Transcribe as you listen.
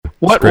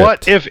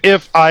What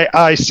if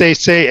I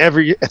say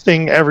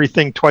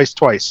everything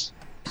twice?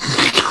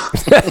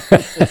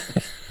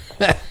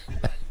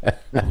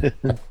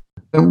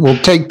 We'll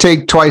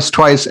take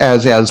twice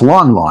as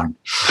long.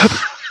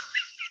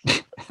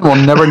 We'll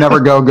never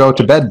go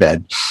to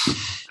bed.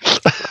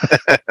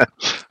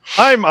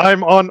 I'm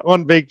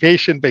on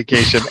vacation.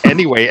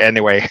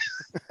 Anyway.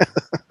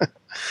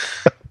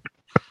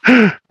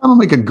 That'll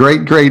make a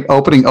great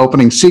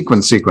opening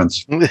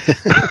sequence.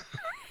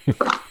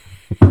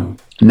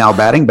 Now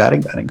batting.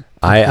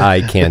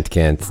 I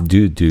can't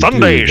do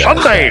Sunday.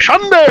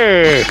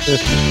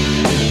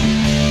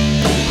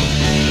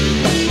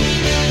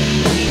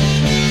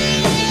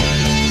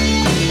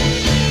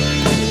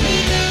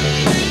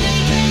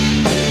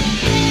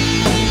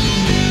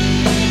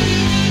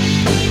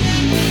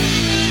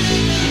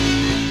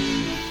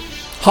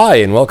 Hi,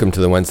 and welcome to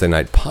the Wednesday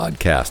Night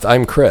Podcast.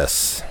 I'm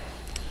Chris.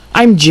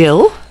 I'm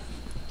Jill.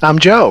 I'm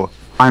Joe.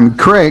 I'm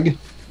Craig.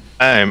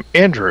 I'm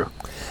Andrew.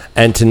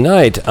 And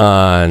tonight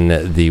on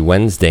the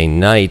Wednesday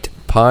Night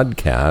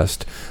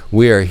Podcast,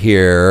 we are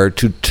here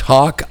to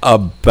talk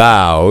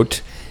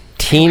about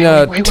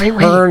Tina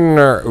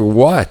Turner.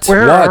 What?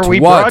 Where are we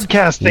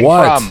broadcasting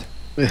from?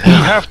 You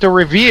have to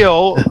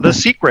reveal the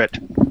secret.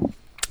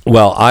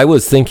 Well, I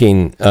was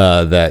thinking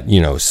that,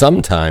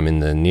 sometime in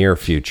the near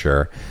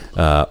future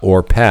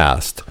or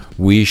past,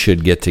 we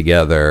should get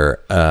together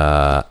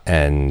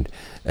and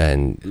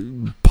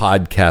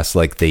podcast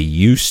like they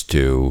used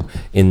to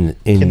in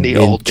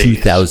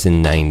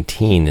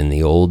 2019 in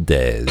the old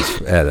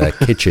days at a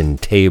kitchen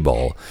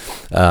table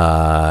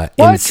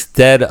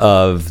instead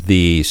of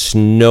the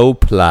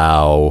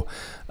snowplow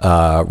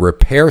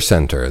repair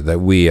center that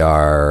we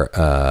are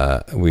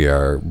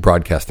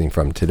broadcasting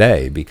from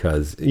today,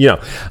 because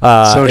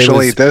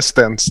socially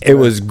distanced. It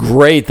was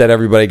great that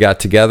everybody got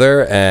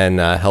together and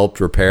helped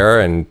repair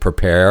and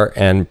prepare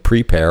and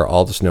prepare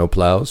all the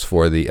snowplows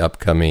for the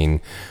upcoming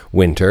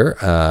winter.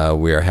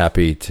 We are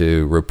happy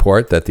to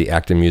report that the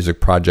Acton Music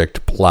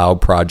Project Plow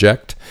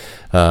Project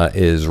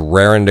is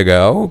raring to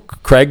go.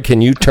 Craig,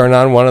 can you turn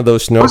on one of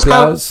those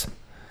snowplows?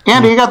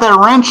 Andy, you got that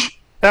wrench?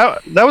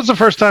 That was the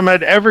first time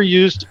I'd ever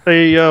used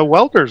a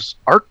welder's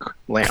arc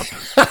lamp.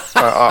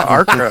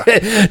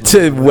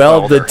 To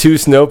weld the two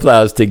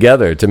snowplows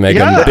together to make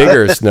a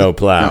bigger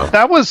snowplow.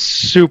 That was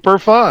super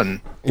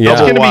fun. Yeah.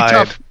 It's going to be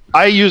tough.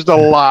 I used a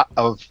lot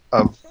of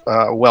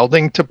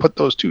welding to put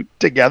those two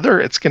together.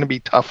 It's going to be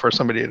tough for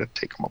somebody to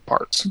take them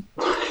apart.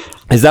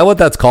 Is that what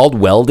that's called?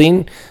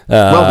 Welding?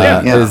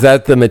 Welding, yeah. Is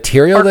that the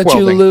material Arc that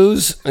welding.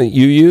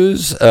 you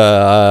use?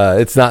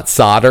 It's not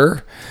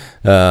solder.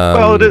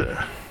 Well,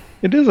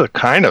 it is a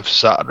kind of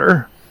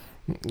solder.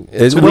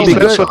 It At would least be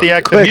that's good. what the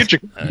Acton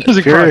Music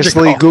Seriously,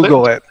 Project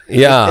Google it.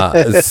 Yeah,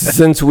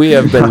 since we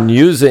have been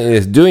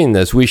doing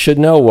this, we should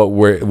know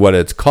what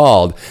it's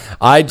called.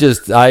 I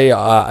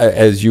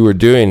as you were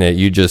doing it,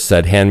 you just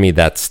said, "Hand me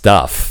that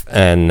stuff,"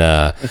 and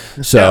there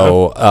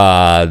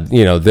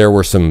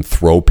were some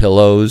throw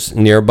pillows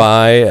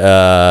nearby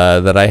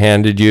that I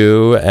handed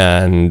you,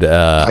 and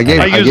I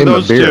gave used him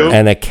those a beer. too.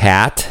 and a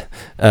cat.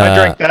 I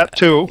drank that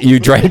too. You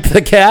drank the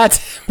cat?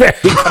 Very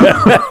good.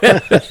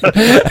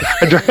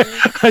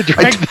 I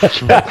drank the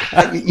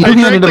cat. You I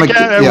handed drank him the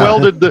cat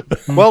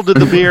and welded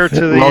the beer to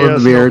the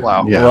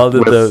snowplow. yeah,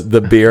 Welded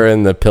the beer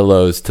and the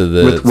pillows to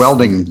the... with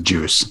welding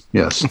juice.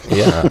 Yes.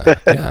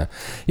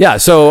 Yeah.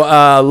 So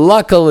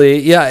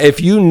luckily,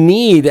 if you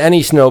need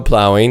any snow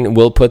plowing,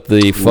 we'll put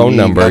the phone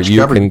number. got you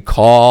You covered. can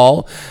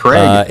call.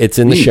 Craig. It's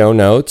in the show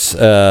notes.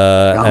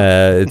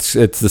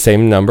 It's the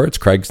same number. It's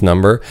Craig's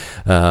number.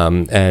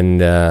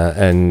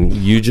 And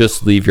you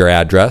just leave your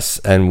address,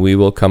 and we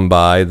will come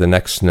by the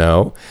next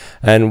snow,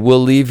 and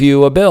we'll leave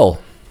you a bill.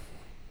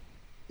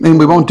 And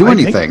we won't do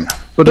anything. We'll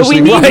But just we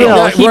leave need it. Bill.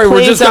 Right, He we're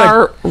plays just gonna-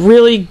 our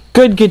really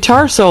good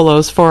guitar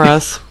solos for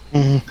us.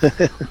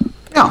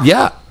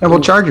 Yeah. And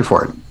we'll charge you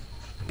for it.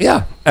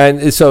 Yeah.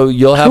 And so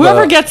you'll have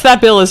Whoever gets that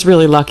bill is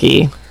really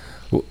lucky.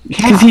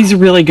 Because he's a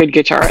really good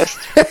guitarist.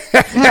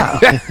 Yeah.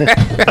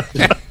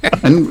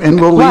 and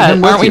we'll leave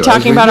him with Aren't we you as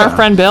talking about go. our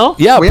friend Bill?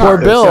 Yeah, We poor are,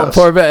 Bill. yes.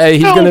 Poor Bill.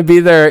 He's going to be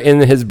there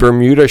in his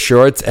Bermuda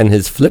shorts and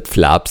his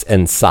flip-flops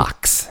and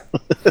socks.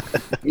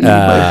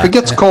 If it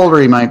gets colder,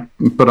 he might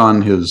put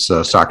on his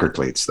soccer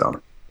cleats, though.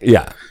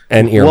 Yeah,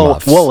 and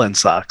earmuffs. Woolen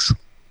socks.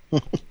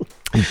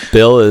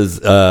 Bill is,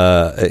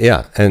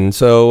 and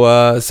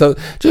so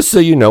just so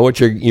you know what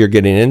you're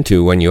getting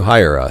into when you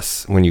hire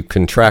us, when you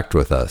contract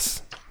with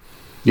us.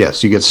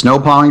 Yes, you get snow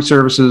plowing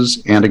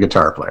services and a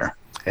guitar player.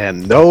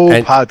 And no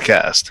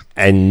podcast.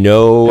 And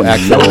no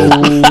actual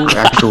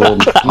Actual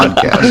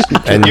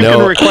podcast. and You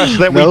can request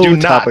that we no do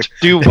topic.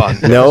 not do one.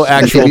 no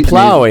actual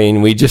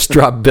plowing. We just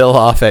drop Bill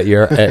off at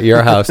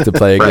your house to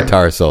play a Right.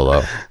 guitar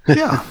solo.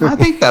 Yeah, I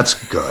think that's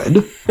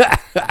good.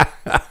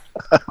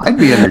 I'd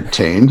be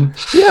entertained.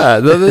 Yeah,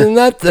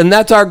 and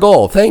that's our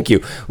goal. Thank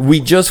you.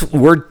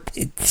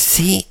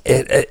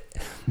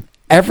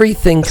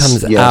 Everything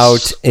comes Yes.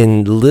 out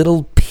in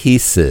little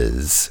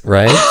pieces,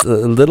 right?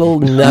 Little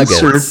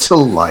nuggets. Answer to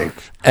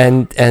life.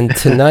 And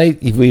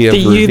tonight we have That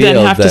you revealed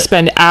then have that to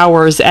spend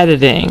hours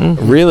editing.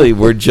 really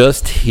we're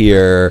just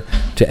here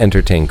to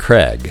entertain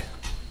Craig.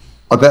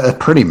 Oh, that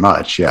pretty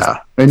much, yeah.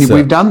 And So-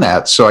 we've done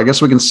that, so I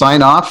guess we can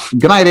sign off.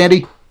 Good night,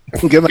 Andy.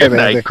 Good night, Good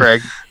night, Andy.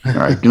 Craig. All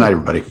right, good night,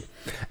 everybody.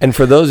 And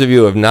for those of you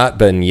who have not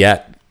been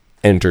yet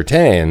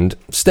entertained,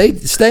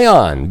 stay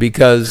on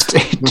because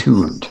Stay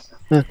tuned.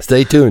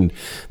 stay tuned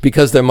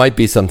because there might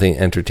be something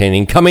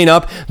entertaining coming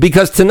up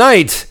because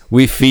tonight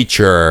we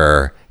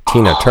feature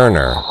Tina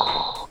Turner.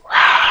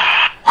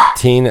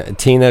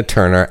 Tina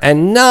Turner,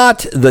 and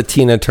not the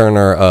Tina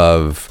Turner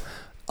of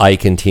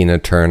Ike and Tina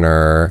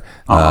Turner,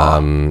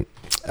 the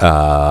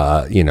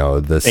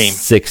Same.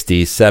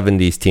 60s,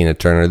 70s Tina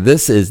Turner.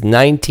 This is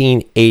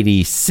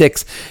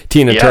 1986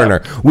 Tina Yeah.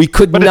 Turner. We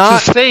could But not.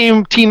 it's the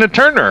same Tina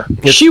Turner.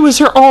 She was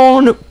her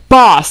own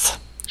boss.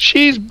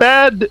 She's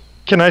bad.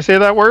 Can I say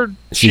that word?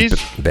 She's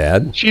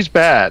bad. She's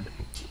bad.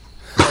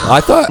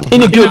 I thought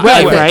In a good way,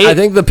 I right?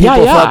 think the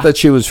people Yeah. thought that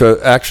she was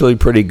actually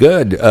pretty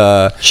good.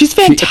 She's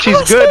fantastic.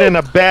 She's good in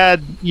a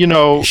bad,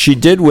 She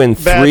did win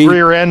bad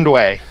rear end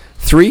way.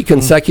 three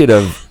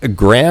consecutive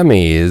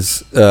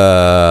Grammys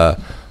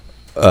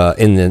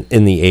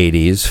in the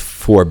 80s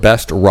for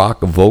best rock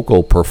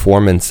vocal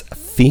performance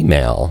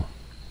female.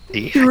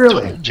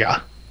 Really? I told ya.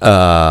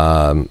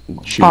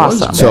 She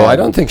Awesome. was So bad. I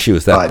don't think she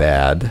was that But-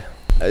 bad.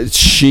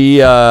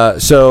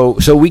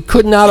 So we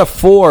could not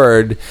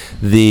afford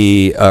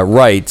the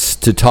rights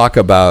to talk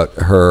about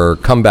her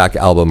comeback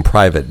album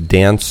Private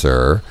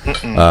Dancer,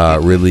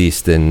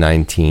 released in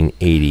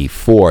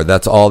 1984.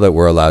 That's all that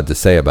we're allowed to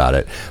say about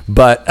it,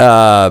 but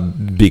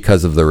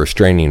because of the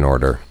restraining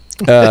order.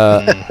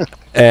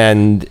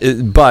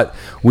 But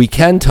we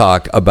can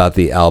talk about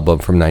the album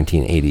from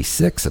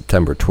 1986,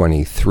 September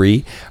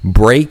 23,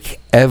 Break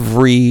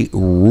Every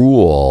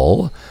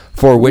Rule,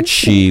 for which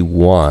she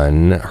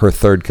won her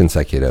third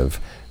consecutive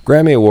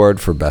Grammy Award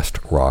for Best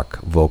Rock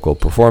Vocal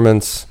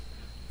Performance,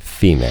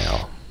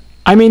 Female.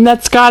 I mean,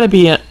 that's got to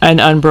be an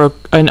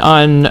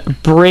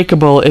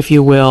unbreakable, if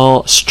you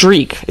will,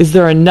 streak. Is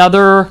there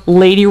another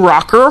lady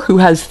rocker who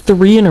has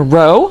 3 in a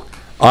row?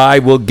 I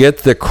will get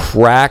the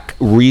crack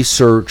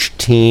research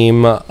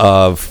team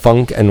of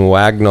Funk and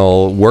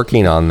Wagnall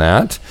working on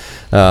that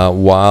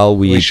while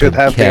we should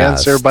have the podcast.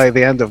 answer by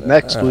the end of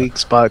next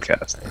week's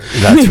podcast.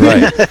 That's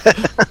right.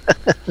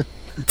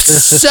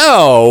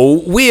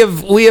 So we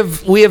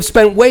have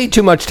spent way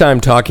too much time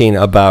talking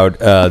about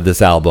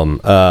this album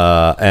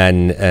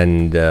and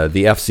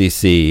the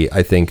FCC,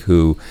 I think,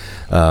 who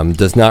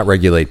does not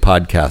regulate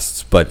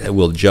podcasts, but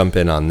will jump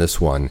in on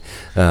this one.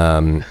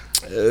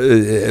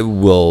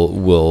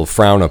 Will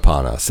frown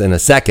upon us in a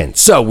second.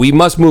 So we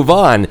must move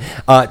on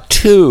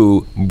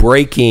to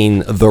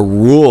breaking the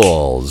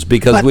rules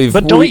because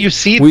But don't you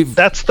see?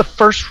 That's the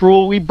first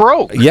rule we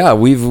broke. Yeah,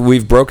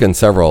 we've broken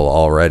several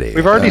already.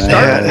 We've already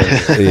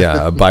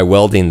started. By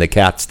welding the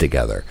cats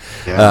together.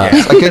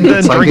 It's like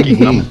a Drinking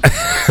game.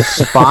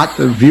 Spot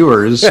the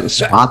viewers,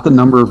 spot the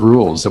number of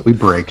rules that we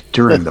break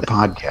during the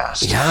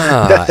podcast.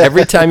 Yeah,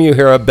 every time you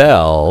hear a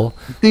bell,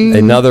 Ding.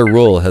 another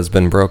rule has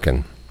been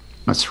broken.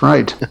 That's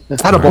right.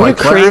 Attaboy, What a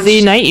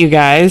crazy Clarence. night, you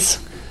guys.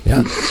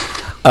 Yeah.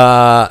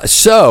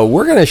 So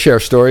we're going to share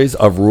stories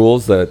of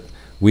rules that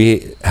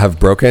we have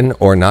broken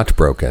or not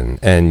broken,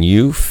 and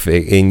you,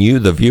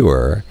 the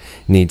viewer,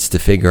 needs to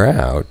figure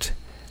out: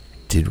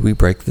 did we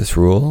break this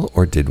rule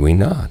or did we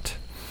not?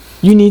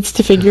 You needs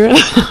to figure it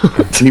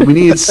out. We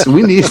need.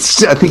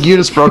 I think you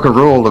just broke a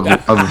rule of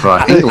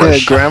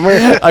English.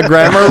 Grammar? A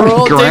grammar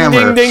rule?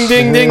 Grammar. Ding,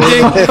 ding, ding, ding,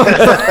 ding, ding.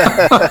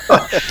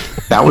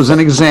 That was an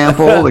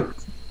example that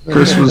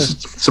Chris was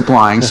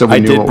supplying, so we I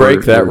knew did what break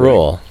we that were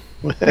rule.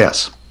 doing.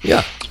 Yes.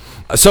 Yeah.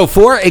 So,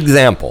 for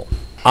example,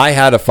 I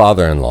had a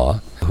father-in-law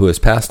who has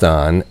passed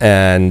on,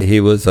 and he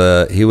was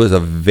a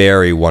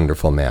very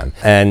wonderful man,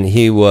 and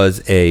he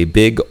was a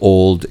big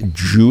old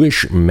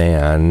Jewish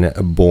man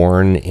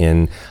born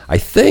in, I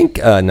think,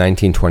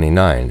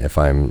 1929, if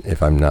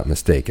I'm not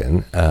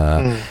mistaken,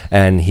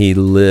 and he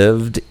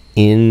lived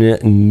in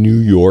New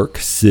York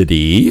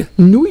City,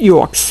 New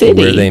York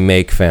City. where they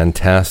make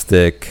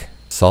fantastic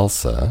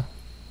salsa,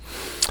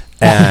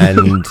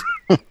 and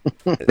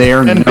They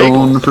are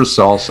known for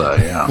salsa,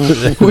 yeah.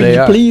 Would they you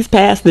are. please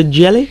pass the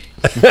jelly?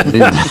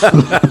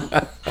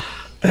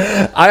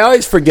 I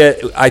always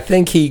forget. I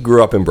think he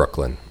grew up in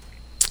Brooklyn.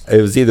 It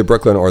was either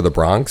Brooklyn or the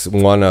Bronx.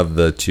 One of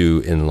the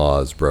two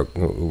in-laws grew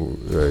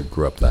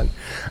up then.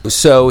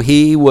 So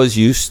he was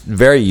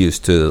very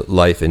used to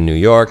life in New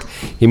York.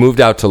 He moved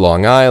out to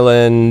Long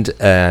Island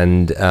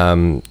and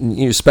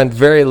spent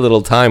very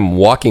little time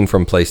walking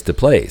from place to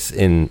place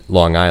in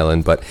Long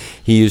Island, but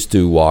he used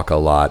to walk a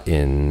lot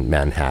in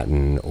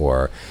Manhattan,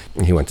 or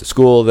he went to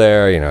school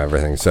there,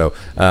 everything. So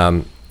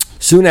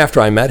soon after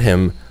I met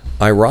him,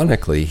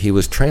 ironically, he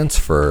was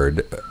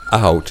transferred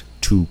out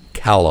to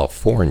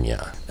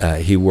California.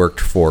 He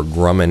worked for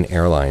Grumman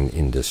Airline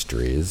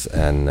Industries,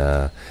 and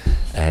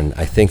And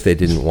I think they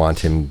didn't want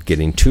him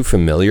getting too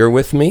familiar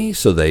with me,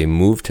 so they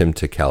moved him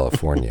to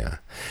California.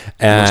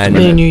 And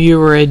They knew you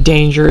were a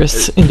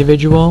dangerous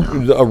individual.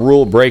 a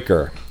rule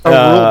breaker.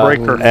 Rule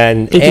breaker.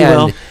 And If you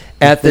will.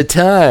 at the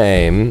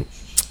time,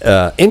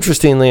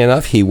 interestingly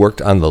enough, he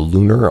worked on the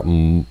lunar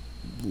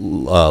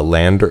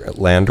lander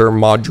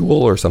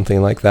module or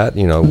something like that.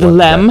 You know, The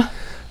LEM.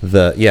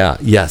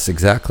 Yes,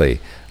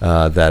 exactly.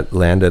 That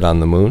landed on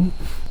the moon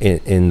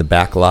in the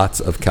back lots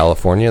of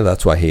California.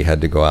 That's why he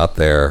had to go out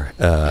there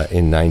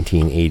in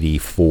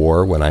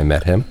 1984 when I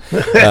met him.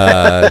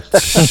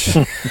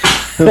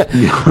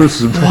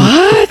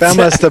 That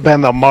must have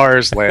been the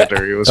Mars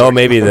lander. He was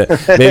Maybe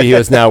he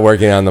was now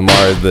working on the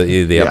Mars, the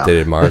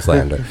updated Mars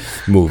lander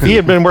movie. He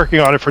had been working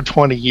on it for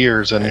 20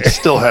 years and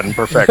still hadn't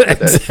perfected it.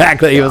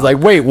 Exactly. He was like,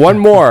 wait, one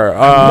more.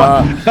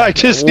 I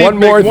just need one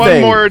more one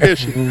thing. more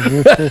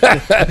addition.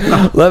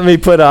 Let me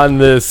put on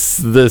this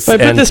I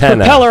put antenna. this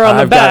propeller on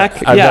the I've back.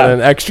 Got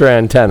an extra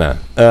antenna.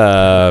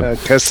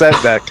 cassette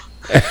deck.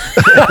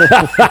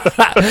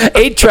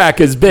 8-track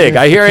is big.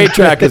 I hear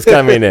 8-track is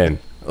coming in.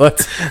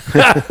 Let's.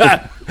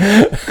 The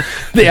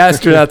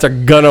astronauts are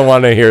gonna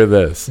want to hear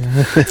this.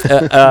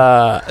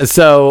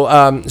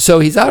 So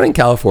he's out in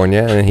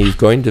California and he's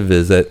going to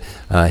visit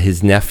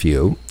his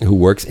nephew who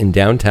works in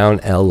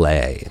downtown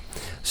LA.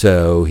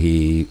 So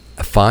he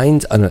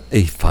finds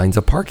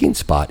a parking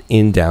spot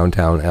in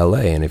downtown LA,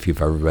 and if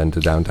you've ever been to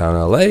downtown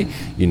LA,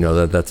 you know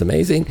that that's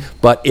amazing.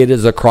 But it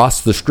is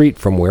across the street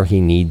from where he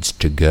needs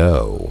to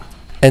go,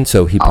 and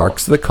so he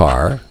parks the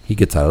car. He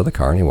gets out of the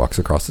car and he walks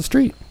across the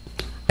street,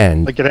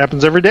 and Like it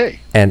happens every day.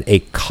 and a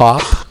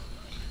cop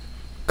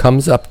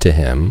comes up to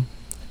him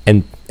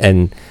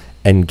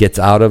and gets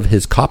out of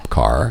his cop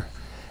car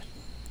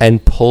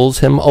and pulls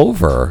him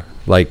over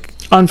like.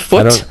 On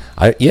foot?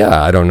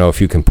 I don't know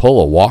if you can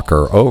pull a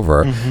walker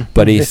over,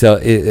 but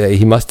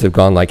he must have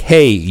gone like,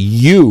 "Hey,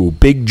 you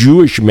big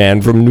Jewish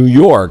man from New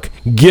York,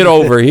 get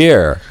over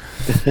here!"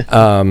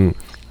 And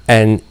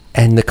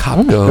the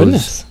cop goes,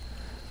 Goodness.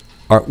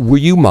 "Were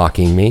you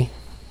mocking me?"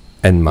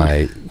 And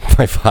my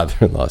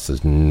father-in-law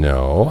says,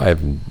 "No,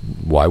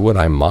 why would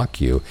I mock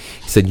you?"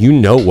 He said, "You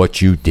know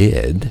what you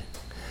did,"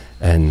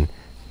 and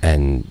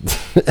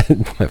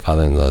my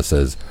father-in-law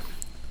says,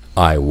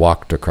 "I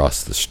walked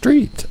across the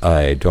street.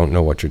 I don't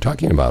know what you're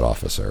talking about,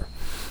 officer."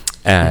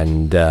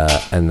 And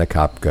the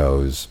cop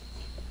goes,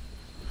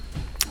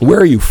 "Where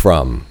are you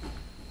from?"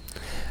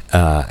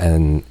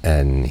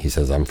 And he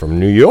says, "I'm from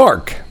New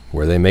York,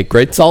 where they make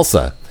great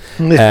salsa."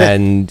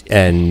 and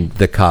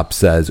the cop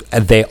says,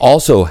 "They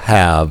also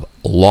have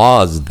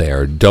laws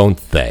there, don't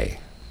they?"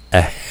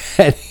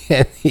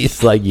 And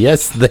he's like,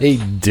 "Yes, they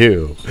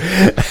do."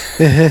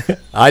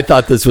 I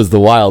thought this was the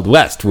Wild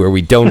West where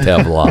we don't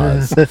have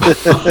laws.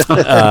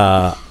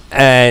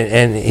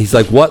 And he's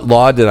like, "What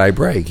law did I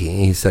break?"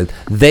 He said,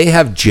 "They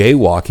have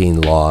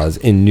jaywalking laws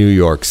in New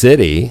York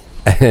City."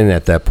 And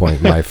at that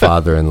point, my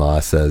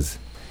father-in-law says,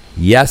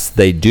 "Yes,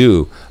 they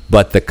do,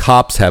 but the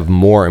cops have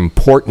more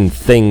important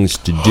things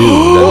to do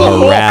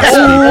than harass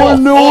people." Oh,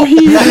 no, he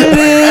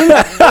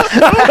didn't.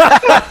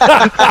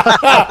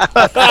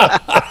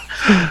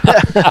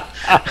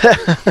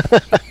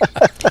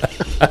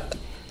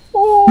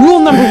 Rule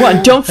number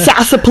 1, don't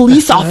sass a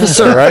police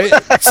officer. Right?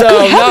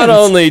 So not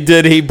only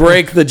did he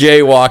break the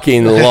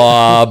jaywalking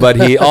law, but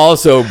he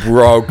also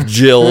broke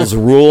Jill's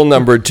rule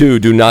number 2,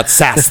 do not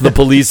sass the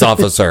police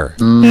officer,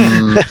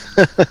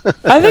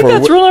 I think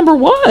that's rule number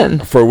 1.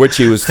 for which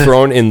he was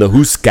thrown in the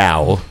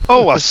hooskow.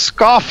 Oh, a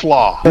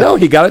scofflaw. No,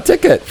 he got a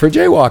ticket for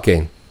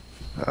jaywalking.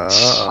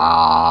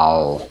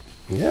 Wow.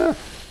 Yeah.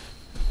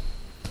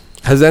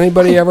 Has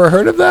anybody ever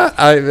heard of that?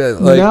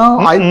 No,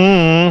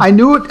 I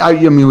knew it. I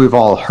mean, we've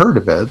all heard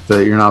of it,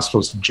 that you're not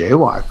supposed to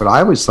jaywalk, but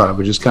I always thought it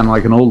was just kind of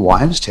like an old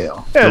wives'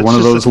 tale. Yeah, it's one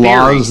of just those a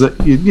theory. laws that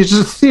it's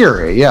just a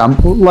theory. Yeah,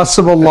 less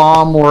of a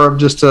law, more of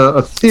just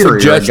a theory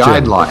Suggestion. or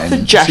a guideline.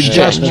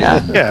 Suggestion,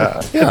 yeah. Yeah,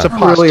 it's a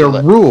Not really a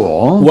postulate.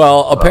 rule.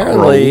 Well,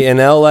 apparently in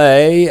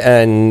LA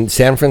and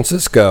San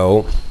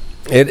Francisco,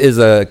 it is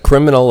a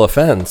criminal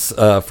offense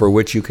for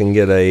which you can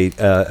get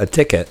a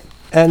ticket.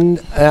 And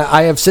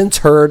I have since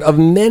heard of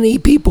many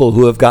people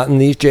who have gotten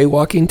these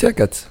jaywalking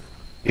tickets.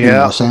 In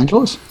Yeah. Los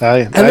Angeles.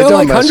 And they're don't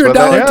like mess with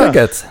 $100 it.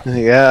 tickets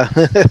Yeah.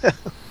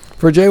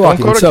 for jaywalking.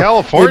 Don't go to So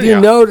California. if you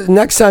know,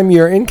 next time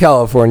you're in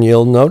California,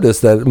 you'll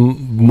notice that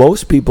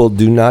most people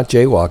do not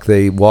jaywalk.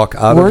 They walk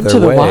out Word of their to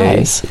the way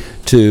wise.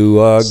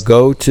 to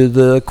go to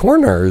the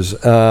corners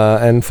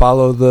and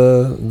follow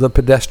the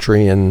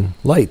pedestrian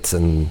lights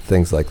and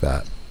things like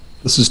that.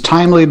 This is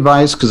timely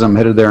advice because I'm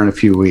headed there in a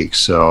few weeks.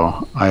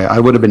 So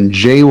I would have been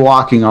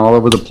jaywalking all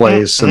over the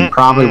place and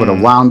probably would have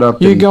wound up.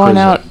 You're in going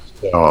prison. out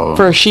So,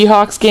 for a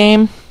She-Hawks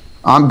game?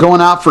 I'm going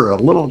out for a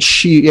little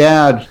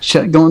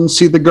go and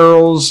see the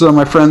girls,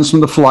 my friends from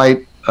the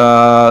flight.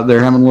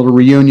 They're having a little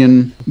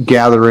reunion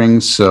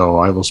gathering, so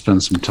I will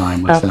spend some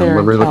time with Out them. there We're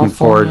in really looking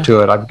forward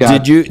to it. I've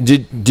got. Did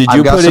you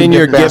I've got put some in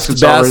your gift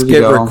gift baskets all ready to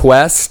basket go.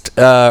 request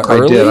I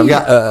early? did.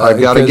 I've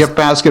got a gift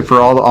basket for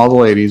all the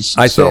ladies.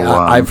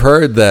 I've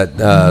heard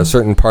that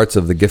certain parts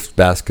of the gift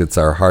baskets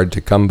are hard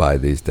to come by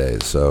these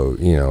days. So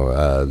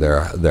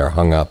they're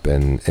hung up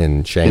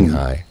in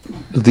Shanghai.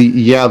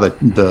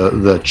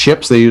 The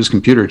chips, they use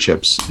computer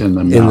chips in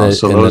them now.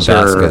 So those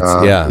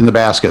are in the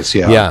baskets.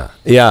 Yeah.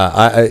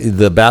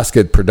 The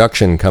basket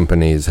production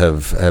companies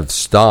have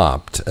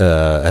stopped,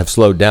 have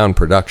slowed down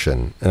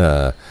production,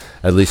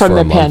 at least From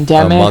for the a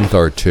pandemic? month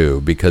or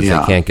two, because they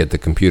can't get the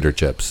computer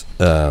chips.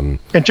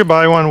 Can't you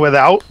buy one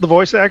without the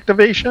voice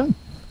activation?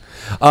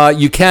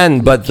 You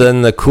can, but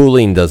then the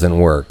cooling doesn't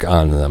work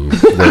on them.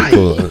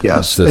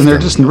 Yes, system. and they're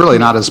just really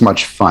not as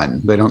much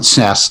fun. They don't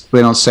sass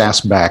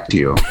back to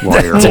you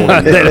while you're holding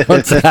it. They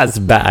don't sass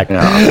back,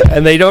 Yeah.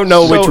 and they don't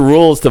know which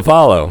rules to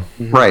follow.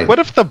 Right. What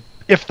if the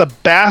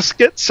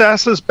basket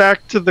sasses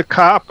back to the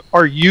cop?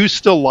 Are you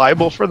still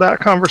liable for that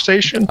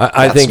conversation?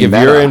 I think if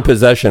you're in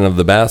possession of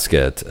the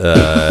basket,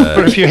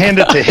 But if you hand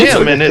it to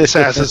him and it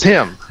sasses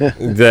him,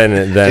 then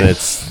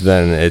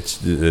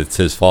it's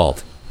his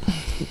fault.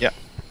 yeah.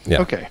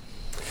 Yeah. Okay.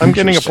 I'm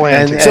getting a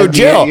plan. And- So and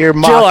Jill, you're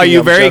are you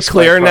mocking very them just by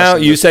clear now?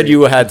 crossing You the said street.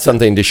 you had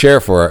something to share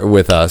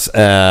with us.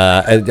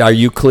 Are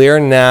you clear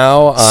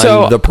now on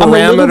So, the I'm a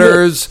little bit-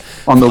 parameters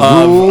on the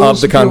rules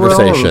of the if you will,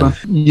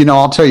 conversation?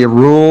 I'll tell you,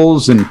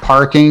 rules and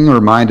parking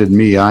reminded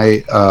me.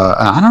 I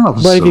don't know if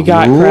What it's have you a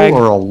got, rule Craig?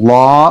 or a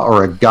law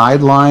or a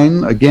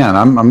guideline. Again,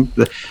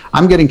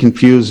 I'm getting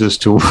confused as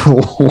to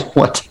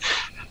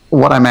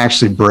what I'm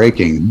actually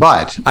breaking.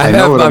 But I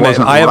know it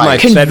wasn't I have my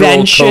right. federal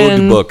Convention.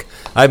 code book.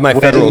 I have my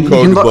federal You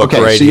code can look- book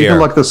okay, right so you here. can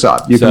look this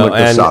up.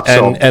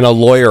 And a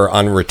lawyer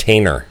on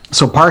retainer.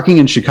 So parking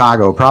in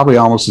Chicago probably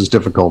almost as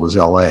difficult as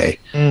LA,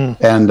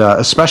 and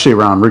especially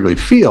around Wrigley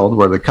Field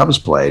where the Cubs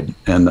played.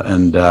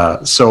 And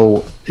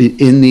so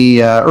in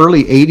the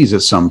early '80s,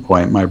 at some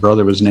point, my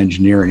brother was an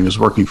engineer and he was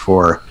working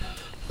for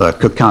the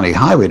Cook County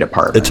Highway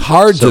Department. It's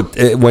hard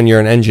when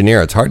you're an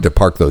engineer. It's hard to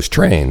park those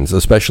trains,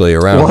 especially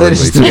around Well,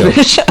 it's Wrigley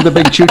Field. the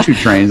big choo-choo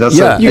trains. That's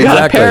Yeah. You got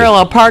to Exactly.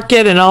 parallel park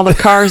it, and all the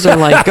cars are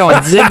like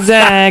going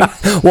zigzag.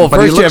 Well,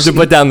 But he first you have looks- to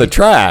put down the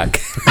track.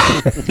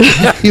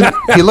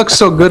 he looks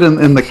so good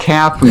in the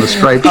cap and the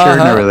striped shirt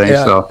and everything.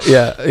 So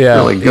yeah.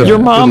 really good. Your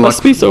good mom look.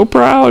 must be so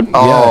proud.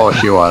 Oh,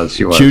 she was.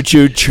 Choo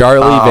choo,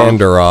 Charlie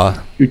Vanderaw.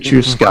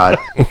 Choo Scott.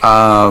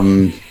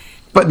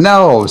 But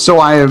no,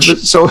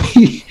 so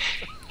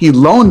he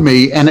loaned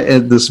me and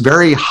this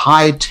very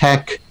high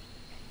tech,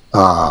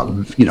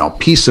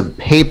 piece of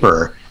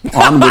paper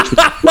on which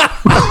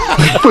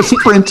was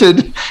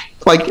printed,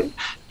 like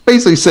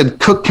basically said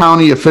Cook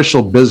County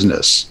official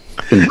business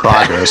in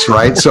progress,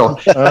 right? So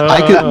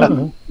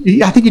I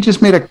think he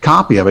just made a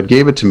copy of it,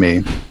 gave it to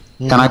me.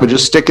 And I would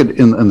just stick it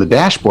in the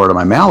dashboard of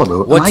my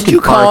Malibu. What did you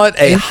call it?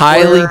 A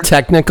highly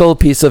technical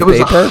piece of It was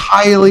paper?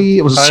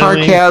 it was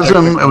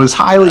sarcasm. It was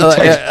highly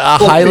A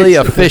highly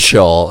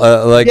official,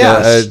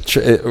 Yes.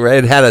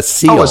 it had a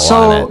seal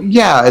on it.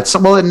 yeah, it's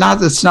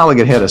not like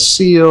it had a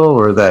seal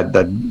or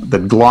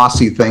that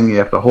glossy thing you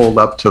have to hold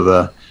up to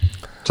the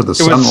It was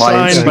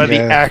sunlight. signed by the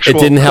actual. It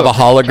didn't have a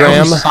cook.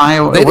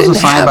 hologram. It wasn't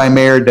signed by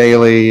Mayor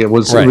Daley. It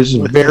was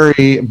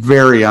very,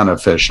 very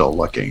unofficial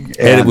looking.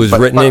 And it was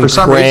written in for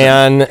some reason-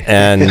 crayon,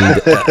 and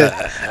And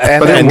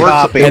But then it worked-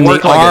 copy. it the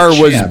worked like R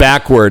a was champ.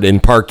 backward in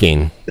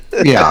parking.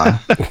 Yeah,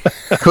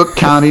 Cook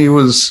County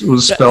was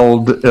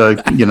spelled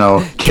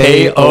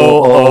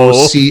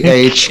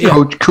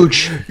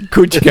Kooch,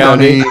 Cooch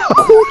County.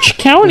 Cooch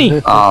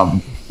County.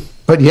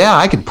 But yeah,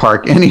 I could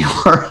park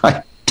anywhere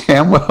I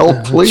damn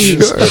well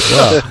please. Sure,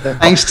 yeah.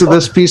 Thanks to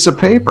this piece of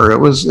paper, it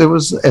was.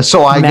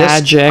 So I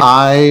Magic. guess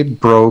I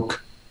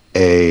broke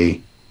a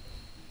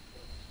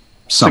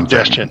something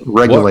Suggestion.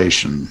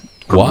 regulation.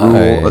 A Why?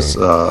 rule, was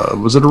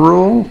it a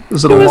rule?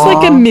 Is it It a was law?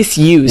 like a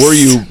misuse.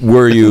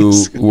 Were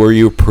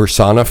you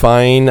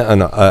personifying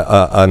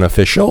an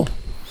official?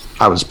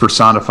 I was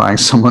personifying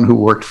someone who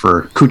worked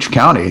for Cooch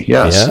County.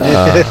 Yes.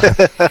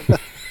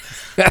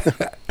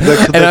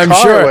 And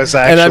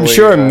I'm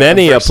sure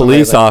many a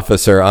police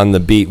officer on the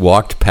beat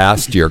walked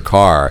past your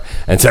car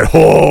and said,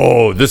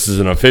 "Oh, this is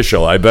an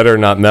official. I better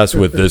not mess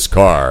with this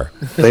car."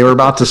 They were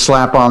about to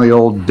slap on the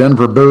old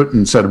Denver boot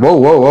and said, "Whoa,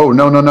 whoa, whoa!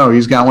 No!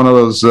 He's got one of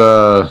those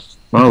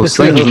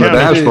things in the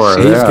dashboard.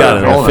 He's got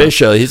an hold on.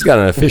 official. He's got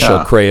an official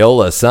Yeah.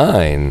 Crayola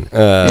sign.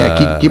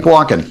 Yeah, keep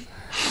walking.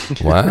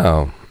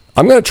 Wow.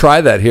 I'm going to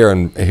try that here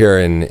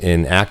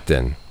in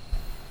Acton.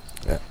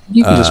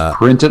 You can just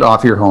print it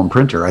off your home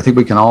printer. I think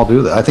we can all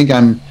do that. I think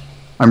I'm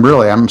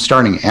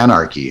starting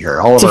anarchy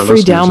here. All It's of a our free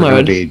listeners are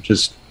going download. to be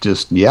just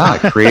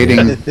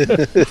creating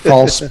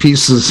false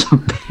pieces.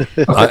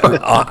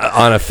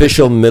 on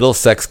official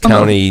Middlesex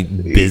County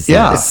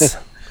business.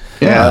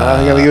 Yeah,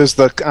 I'm gonna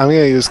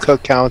use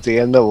Cook County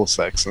and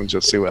Middlesex and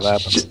just see what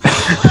happens.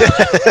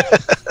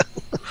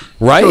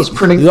 Right? Those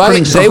printing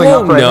they something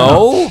up won't right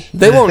know.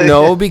 They won't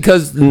know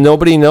because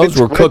nobody knows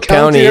where What Cook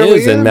County county are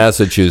we is in in?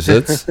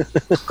 Massachusetts.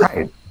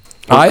 Right.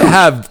 I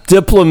have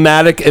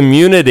diplomatic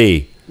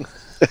immunity.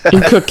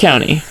 In Cook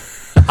County.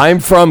 I'm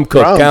from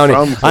Cook County.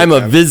 From Cook I'm a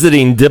County.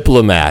 visiting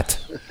diplomat.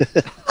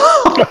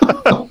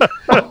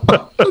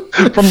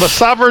 From the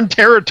sovereign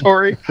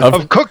territory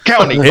of Cook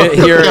County.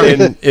 Here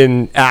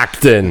in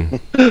Acton.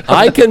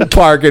 I can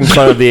park in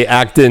front of the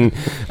Acton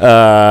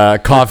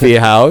coffee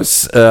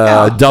house,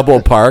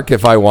 double park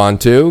if I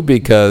want to,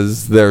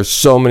 because there's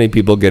so many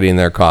people getting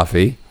their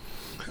coffee.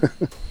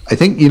 I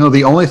think,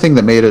 the only thing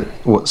that made it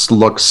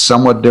look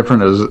somewhat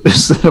different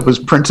is that it was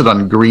printed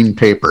on green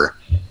paper.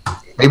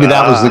 Maybe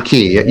that was the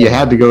key. You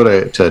had to go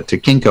to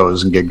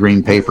Kinko's and get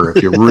green paper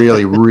if you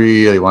really,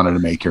 really wanted to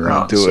make your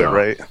own. Do it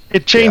right.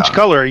 It changed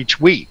color each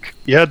week.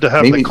 You had to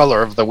have the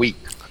color of the week.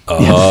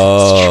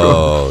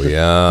 Oh,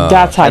 yeah.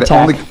 That's high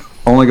tech.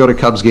 Only go to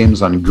Cubs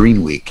games on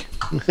Green Week.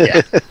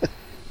 Yeah.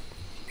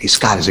 Hey,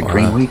 Scott, is it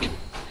Green Week?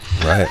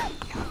 Right.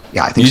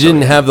 Yeah, I think You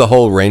didn't have the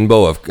whole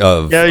rainbow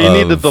of Yeah, you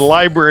needed the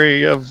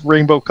library of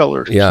rainbow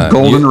colors. Yeah.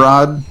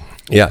 Goldenrod.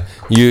 Yeah.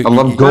 I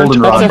love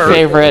Goldenrod. That's our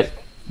favorite.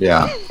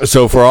 Yeah.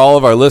 So for all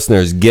of our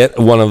listeners, get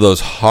one of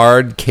those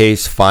hard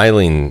case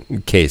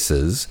filing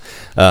cases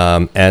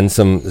and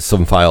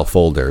some file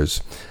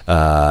folders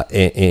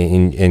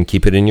and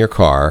keep it in your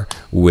car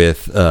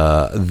with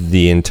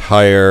the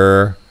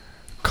entire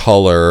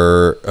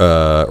color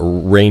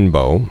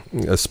rainbow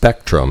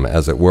spectrum,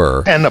 as it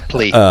were, And a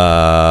plate.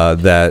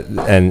 that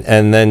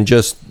and then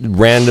just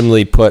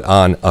randomly put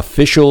on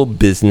official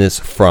business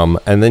from,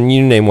 and then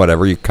you name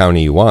whatever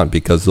county you want,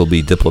 because there'll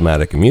be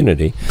diplomatic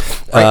immunity,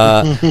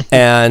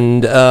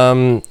 and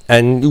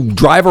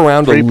drive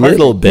around a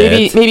little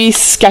bit. Maybe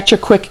sketch a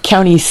quick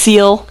county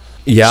seal.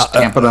 Yeah,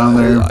 Stamp it on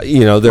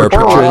there. there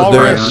are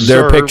walrus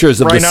there are or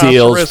pictures of the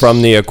seals rhinoceros.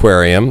 from the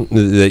aquarium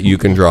that you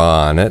can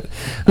draw on it,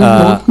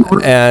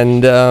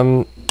 and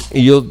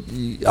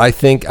I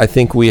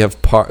think we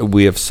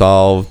have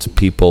solved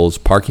people's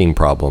parking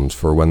problems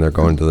for when they're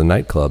going to the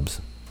nightclubs.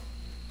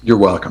 You're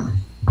welcome.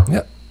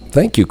 Yeah,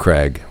 thank you,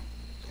 Craig.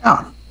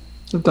 Yeah.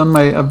 You've done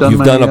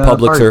a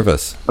public part.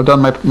 service. I've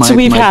done my So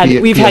we've my had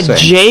PSA.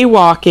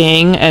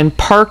 jaywalking and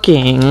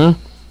parking.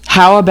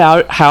 How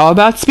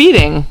about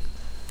speeding?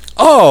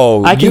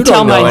 Oh, I can you tell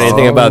don't know my-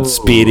 anything about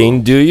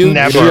speeding, do you,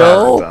 Never.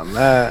 Jill? Done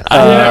that. I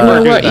don't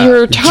know do what that.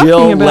 you're talking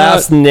Jill, about.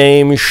 last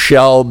name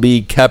shall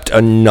be kept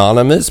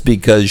anonymous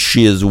because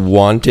she is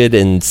wanted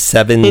in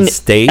 7 in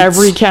states.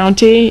 every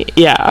county.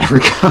 Yeah.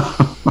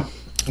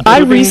 I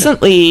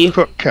recently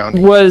Cook County.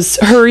 was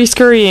hurry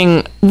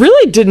scurrying.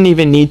 Really didn't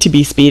even need to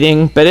be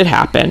speeding, but it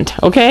happened.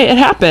 Okay, it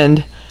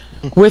happened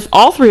with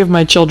all 3 of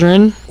my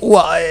children.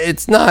 Well,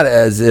 it's not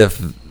as if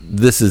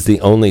this is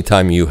the only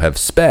time you have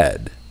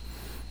sped.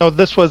 No,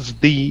 this was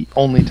the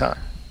only time.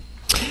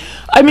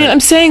 I mean, I'm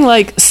saying,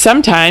 like,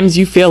 sometimes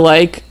you feel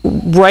like,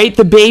 right,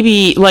 the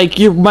baby, like,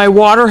 my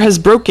water has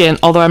broken,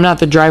 although I'm not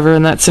the driver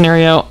in that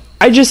scenario.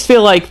 I just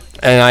feel like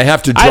And I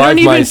have to drive I don't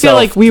even myself. feel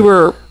like we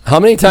were How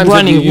many times have you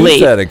running used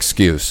late. that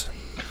excuse?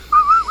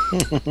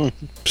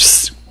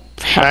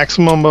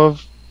 Maximum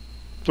of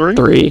 3?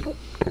 3.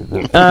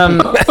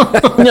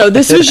 No,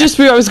 this was just,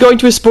 I was going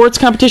to a sports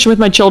competition with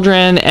my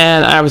children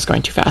and I was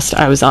going too fast.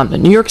 I was on the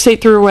New York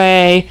State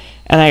Thruway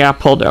and I got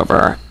pulled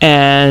over.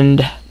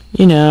 And,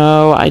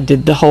 I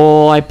did the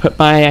whole, I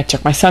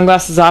took my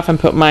sunglasses off and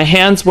put my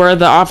hands where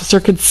the officer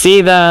could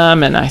see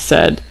them. And I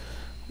said,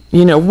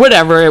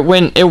 whatever, it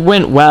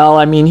went well.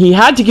 I mean, he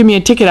had to give me a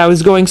ticket. I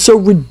was going so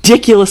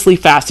ridiculously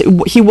fast.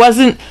 He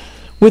wasn't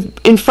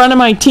in front of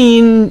my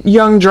teen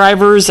young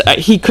drivers.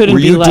 He couldn't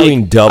Were be you like,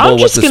 doing double I'm what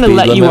just the going to speed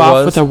let you limit off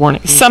was? with a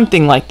warning.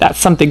 Something like that.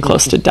 Something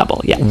close to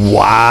double. Yeah.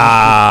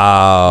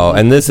 Wow.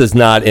 And this is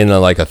not in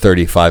a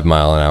 35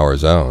 mile an hour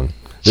zone.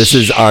 This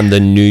is on the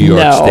New York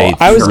No, State.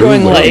 I was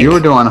going like You were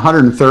doing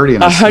 130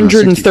 and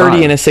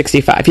 130 and a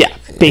 65. Yeah,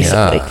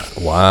 basically. Yeah.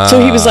 Wow. So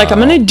he was like, I'm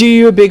going to do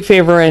you a big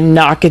favor and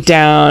knock it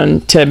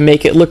down to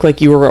make it look like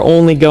you were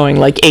only going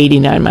like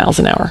 89 miles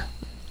an hour.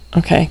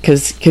 Okay,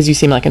 because you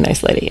seem like a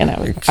nice lady. And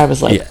I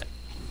was like, Yeah.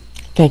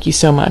 thank you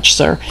so much,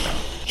 sir.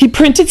 He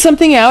printed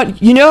something out.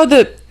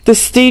 The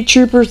state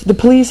troopers, the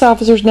police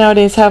officers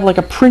nowadays have like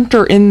a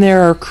printer in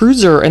their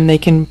cruiser and they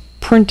can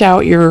print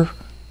out your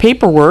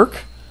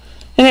paperwork.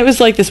 And it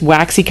was like this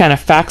waxy kind of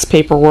fax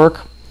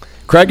paperwork.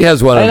 Craig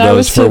has one of And I those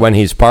was for to- when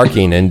he's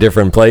parking in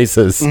different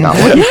places.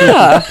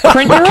 Yeah,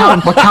 print your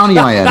own. What county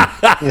am I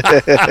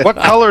in? What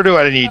color do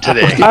I need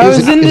today? I Is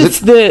was it- in is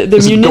the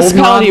is it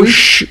municipality of,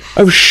 Goldenrod?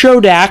 of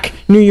Shodak,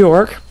 New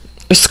York.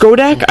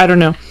 Skodak? I don't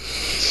know.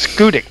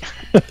 Scooting.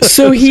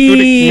 So Scooting,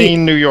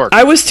 Maine, New York.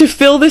 I was to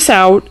fill this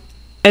out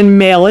and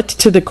mail it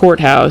to the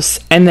courthouse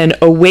and then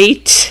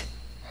await.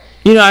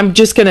 I'm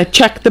just going to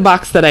check the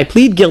box that I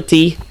plead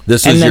guilty.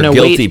 This and is then your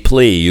await guilty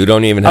plea. You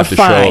don't even have a to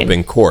show fine. up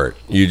in court.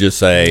 You just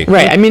say,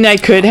 Right. I mean, I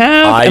could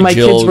have. And my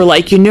Jill- kids were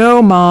like,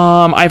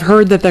 Mom, I've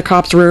heard that the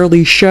cops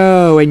rarely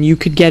show and you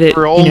could get it.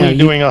 We're only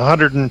doing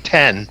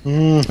 110.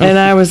 And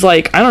I was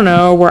like, I don't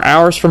know. We're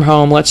hours from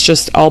home.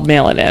 I'll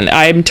mail it in.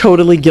 I'm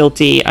totally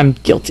guilty. I'm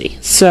guilty.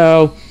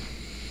 So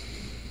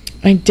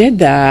I did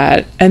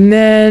that. And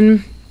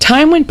then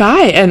time went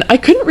by, and I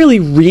couldn't really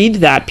read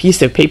that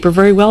piece of paper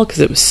very well because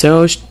it was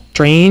so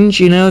strange,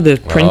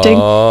 the printing.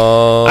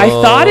 Oh. I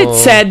thought it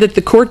said that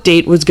the court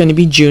date was going to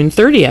be June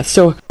 30th.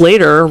 So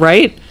later,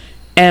 right?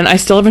 And I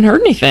still haven't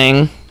heard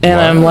anything. And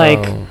I'm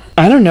like,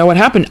 I don't know what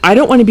happened. I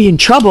don't want to be in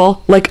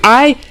trouble. Like,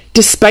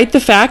 despite the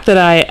fact that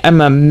I am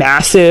a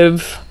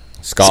massive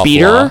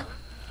speeder,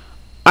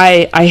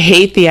 I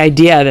hate the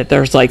idea that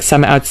there's like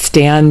some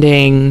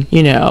outstanding,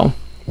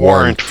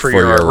 warrant for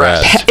your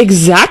arrest.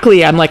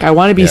 Exactly. I'm like, I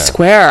want to be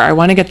square. I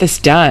want to get this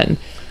done.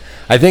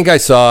 I think I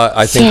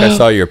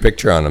saw your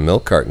picture on a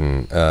milk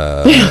carton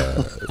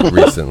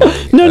recently.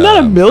 No,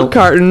 not a milk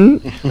carton.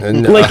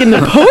 Like in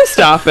the post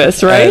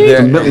office, right?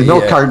 The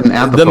milk carton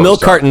at the milk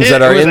post cartons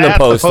that are It was in the at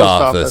post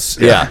office.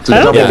 Yeah. It's a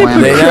I don't double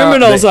think they put whammy.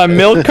 criminals on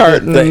milk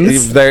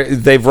cartons.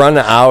 They've run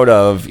out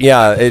of.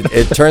 Yeah,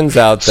 it turns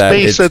out that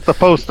Space at the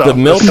post the office.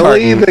 milk Billy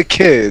carton. the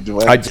Kid.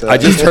 went, I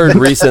just heard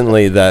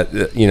recently that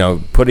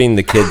putting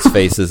the kids'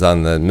 faces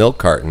on the milk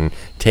carton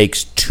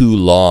takes too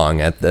long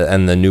and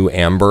the new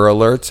Amber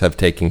Alerts have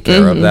taken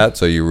care of that,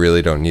 so you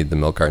really don't need the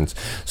milk cartons.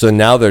 So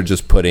now they're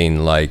just putting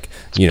like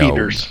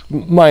Speeders.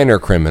 minor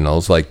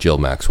criminals like Jill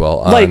Maxwell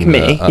on, Like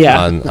me,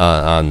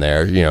 on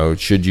there.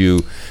 Should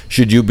you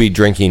be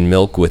drinking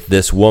milk with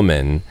this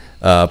woman?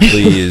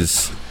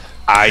 Please.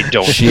 I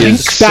don't She think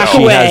is. so. Back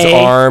She away. has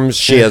arms.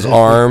 She has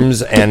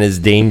arms and is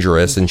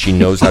dangerous, and she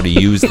knows how to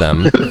use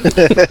them.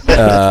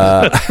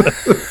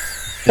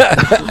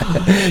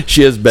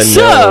 She has been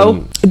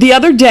known. The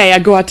other day I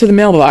go out to the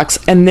mailbox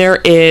and there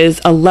is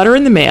a letter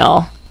in the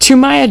mail to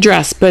my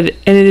address, and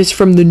it is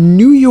from the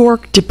New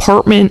York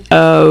Department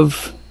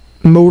of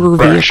Motor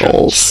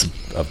Vehicles.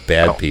 Of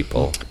bad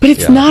people. But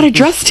it's not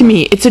addressed to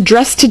me. It's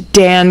addressed to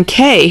Dan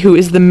Kay, who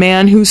is the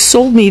man who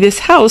sold me this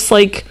house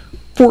like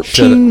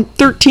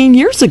 13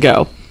 years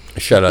ago.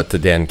 Shout out to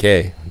Dan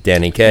K.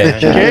 Danny K.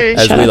 K.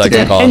 As Shout we out like to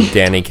to Dan. call him,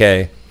 Danny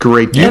K.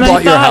 Great. You And I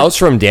bought your thought- house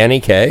from Danny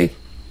K?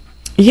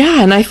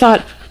 Yeah, and I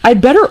thought, I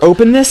better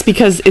open this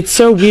because it's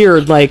so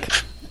weird. Like,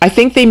 I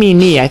think they mean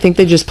me. I think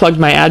they just plugged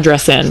my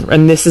address in,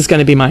 and this is going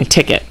to be my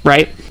ticket,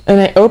 right? And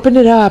I opened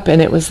it up,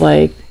 and it was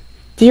like,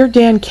 Dear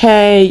Dan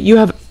K, you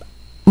have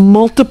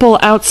multiple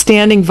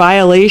outstanding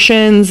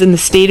violations in the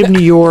state of New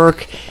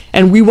York,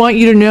 and we want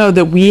you to know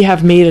that we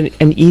have made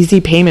an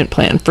easy payment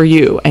plan for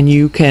you, and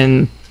you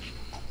can,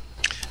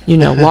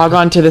 log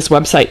on to this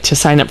website to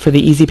sign up for the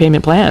easy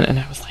payment plan. And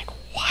I was like,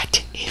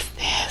 what is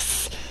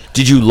this?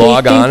 Did you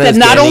log They think on that as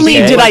not Danny only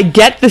K? did I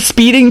get the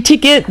speeding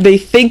ticket, they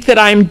think that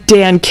I'm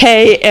Dan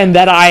K and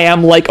that I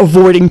am like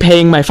avoiding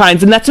paying my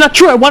fines, and that's not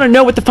true. I want to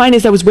know what the fine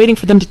is. I was waiting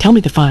for them to tell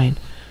me the fine.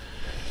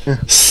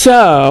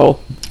 So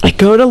I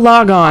go to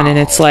log on, and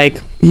it's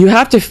like, you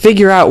have to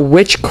figure out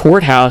which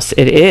courthouse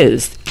it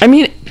is. I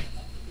mean,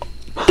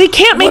 they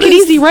can't make it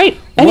easy, right?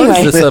 Anyway,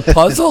 What is this, a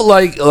puzzle?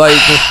 Like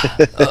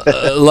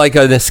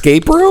an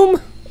escape room?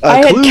 I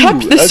had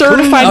kept the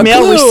certified mail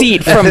clue.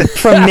 receipt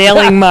from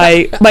mailing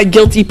my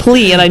guilty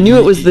plea, and I knew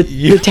it was the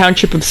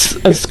township of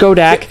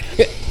Skodak.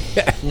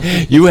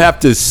 You have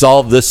to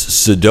solve this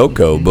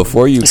Sudoku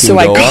before you can So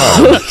I go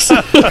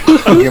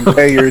on. You can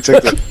pay your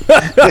ticket.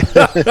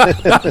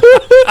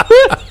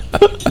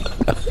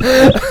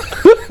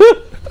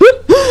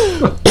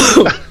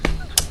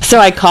 So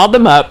I called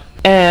them up,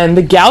 and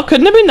the gal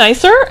couldn't have been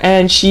nicer,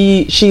 and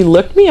she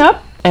looked me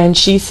up, and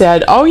she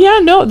said, "Oh yeah,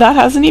 no, that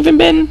hasn't even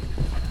been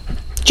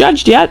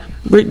judged yet.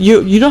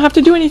 You don't have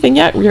to do anything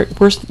yet. You're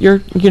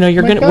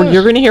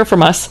gonna hear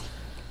from us."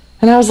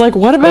 And I was like,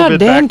 "What about COVID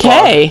Dan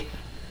backlog. K?"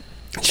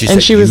 She And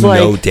said, she was you like,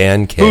 know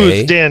Dan K.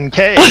 Who's Dan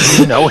K?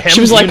 You know him? She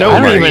was like, you know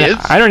I where don't he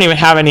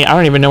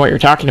is? even know what you're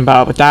talking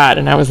about with that.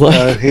 And I was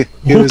like,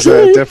 He was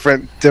a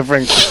different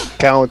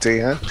county,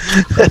 huh?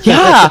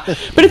 yeah,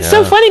 but it's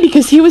so funny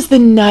because he was the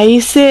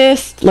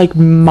nicest, like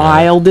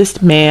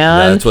mildest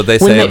man. That's what they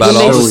When say about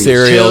all the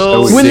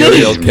When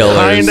serial they- killers.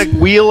 behind a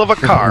wheel of a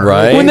car.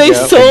 Right? When they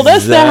Yeah, sold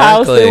us the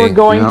house, they were exactly.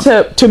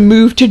 going to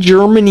move to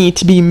Germany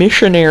to be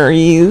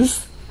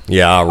missionaries.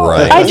 Yeah,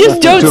 right. I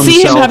just don't To see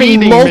him himself. having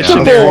Feeding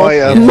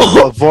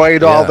multiple.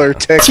 Avoid all their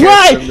tickets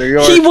Right, in New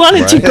York. he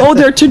wanted to go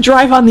there to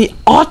drive on the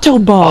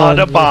Autobahn.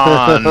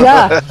 Audubon.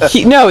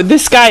 Yeah,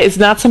 this guy is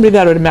not somebody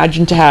that I would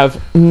imagine to have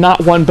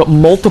not one but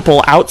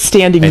multiple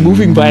outstanding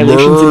moving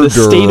violations in the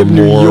state of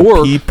New Murder more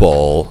York.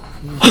 people.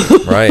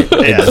 Right,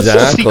 Yes,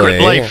 exactly. Secret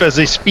life as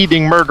a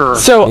speeding murderer.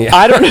 So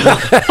I don't know.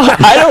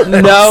 I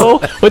don't know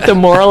what the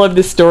moral of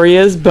this story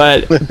is,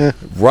 but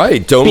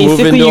Right, don't move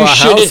Basically, into you a house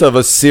shouldn't- of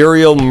a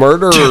serial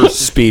murderer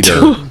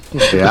speeder.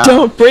 Yeah.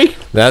 don't break.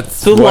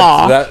 That's The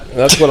law.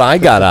 That's what I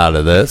got out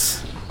of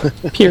this.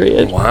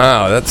 Period.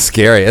 Wow, that's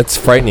scary. It's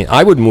frightening.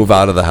 I would move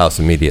out of the house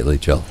immediately,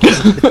 Jill.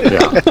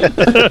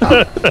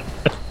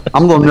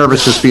 I'm a little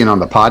nervous just being on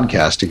the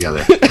podcast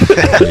together.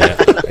 Yeah,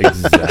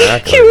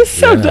 exactly. He was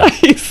so Yeah.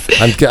 nice.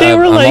 I'm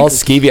were like- all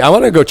skeevy. I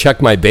want to go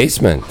check my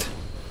basement.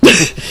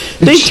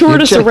 They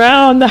toured us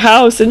around the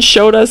house and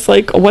showed us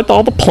like what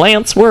all the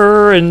plants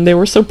were, and they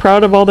were so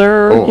proud of all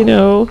their,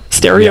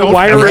 stereo Yeah,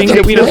 wiring okay,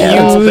 that we don't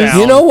yeah. use. down.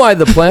 You know why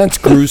the plants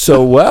grew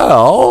so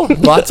well?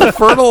 Lots of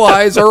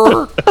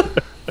fertilizer.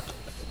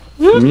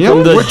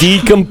 from the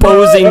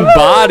decomposing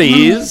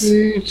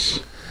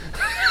bodies.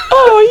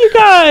 Oh, you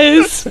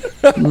guys.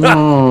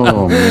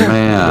 Oh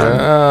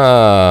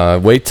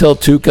man. Wait till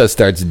Tuca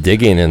starts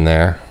digging in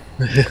there.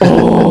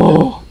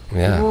 Oh.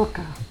 Yeah.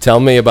 Tell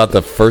me about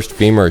the first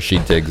femur she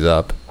digs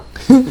up.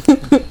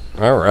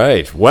 All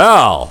right.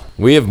 Well,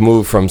 we have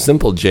moved from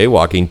simple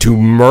jaywalking to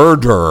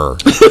murder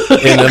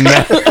in the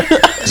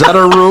Is that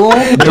a rule?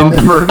 Don't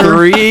murder.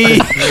 three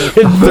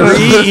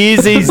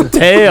easy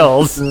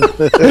tales.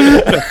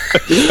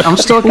 I'm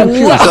still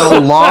confused. Is that a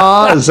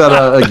law? Is that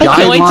a guideline? I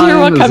can't wait to hear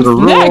what is comes it a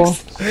rule?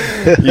 next.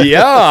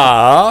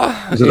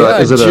 Yeah.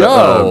 Is it a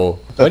Joe,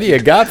 what do you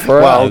got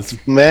for us?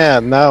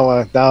 Man, now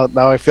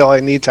I feel I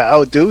need to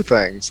outdo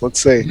things. Let's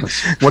see.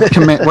 What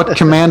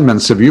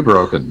commandments have you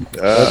broken?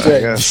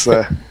 Yes.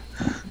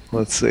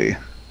 Let's see.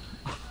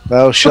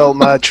 Thou shalt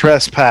not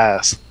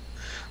trespass.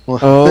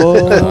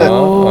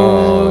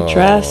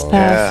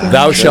 Trespassing.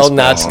 Thou shalt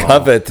not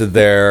covet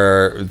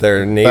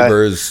their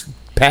neighbor's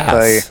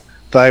pass.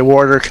 Thy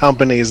water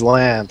company's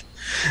land.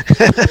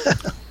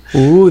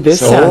 Ooh, this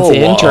sounds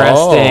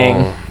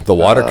interesting. The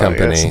water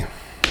company.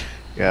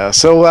 Yeah.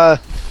 So I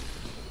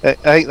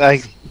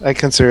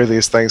consider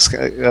these things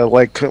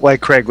like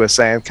Craig was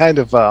saying, kind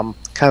of a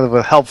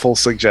helpful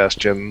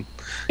suggestion.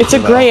 It's a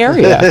gray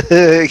area.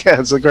 Yeah,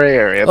 it's a gray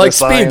area. Like The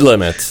sign- speed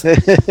limits.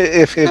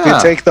 if you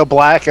take the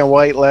black and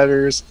white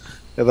letters,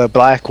 the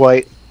black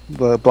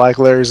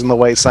letters and the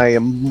white sign, you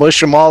mush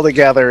them all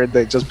together, and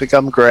they just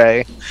become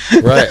gray.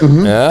 Right.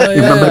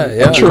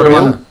 Yeah.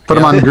 Put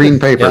them on green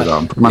paper,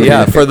 though. Put 'em on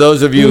green For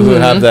those of you who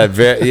have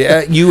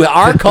that, you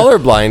are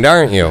colorblind,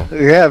 aren't you?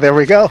 Yeah, there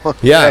we go.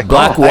 Yeah,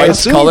 black, white, I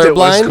assumed it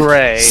was colorblind.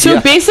 gray. So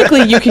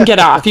basically, you can get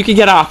off. You can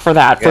get off for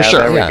that, for Yeah, sure.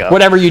 there we go.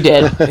 Whatever you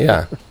did.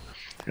 Yeah.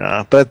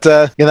 But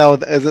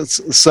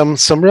it's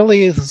some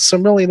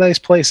really nice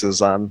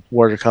places on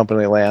water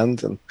company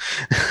land, and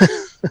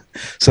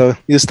so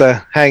used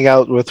to hang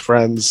out with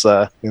friends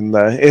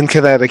in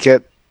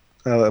Connecticut,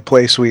 a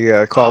place we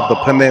called the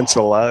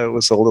Peninsula. It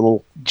was a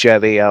little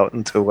jetty out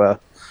into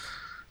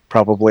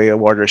probably a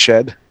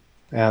watershed,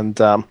 and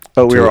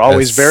but we were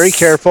always very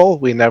careful.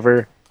 We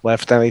never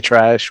left any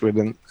trash. We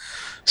didn't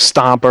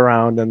stomp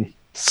around and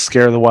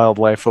scare the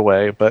wildlife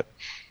away, but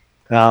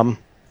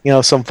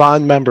some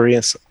fond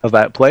memories of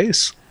that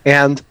place.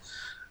 And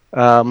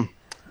from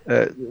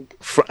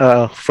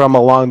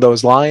along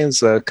those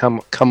lines,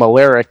 come a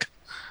lyric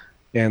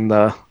in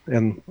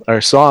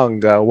our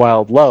song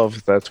 "Wild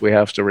Love" that we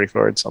have to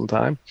record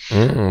sometime.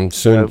 Soon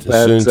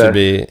to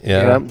be.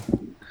 Yeah.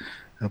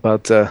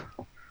 About the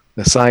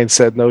sign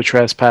said "No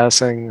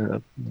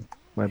trespassing."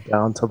 Went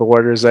down to the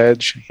water's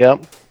edge.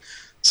 Yep.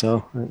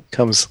 So it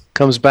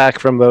comes back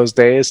from those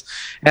days,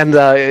 and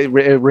it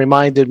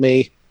reminded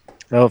me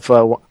of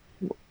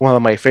one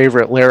of my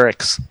favorite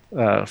lyrics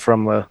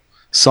from the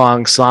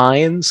song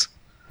 "Signs."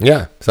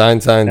 Yeah,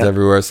 signs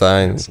everywhere.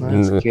 Signs.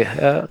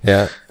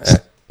 Yeah.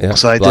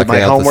 So I did Blocking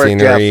my out the homework.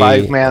 scenery.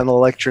 5-man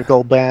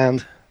electrical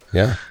band.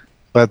 Yeah.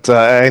 But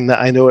I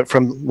knew it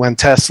from when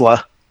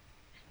Tesla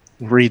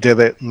redid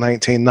it in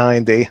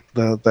 1990,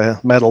 the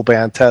metal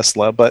band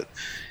Tesla. But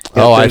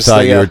I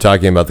thought you were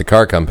talking about the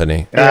car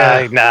company.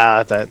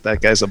 Nah, that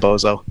guy's a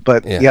bozo.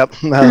 But yep,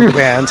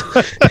 band.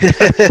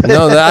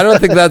 No, I don't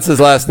think that's his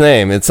last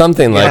name. It's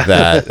something like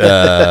that.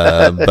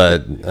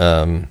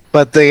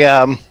 But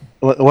the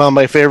one of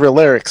my favorite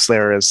lyrics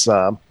there is,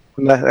 and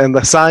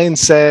the sign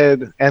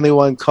said,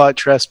 "Anyone caught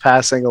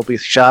trespassing will be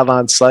shot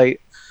on sight."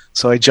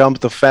 So I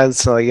jumped the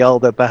fence and I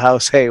yelled at the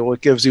house, "Hey,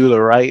 what gives you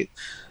the right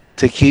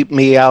to keep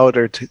me out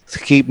or to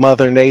keep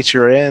Mother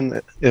Nature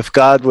in? If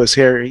God was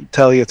here, he'd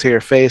tell you to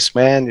your face,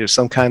 man, you're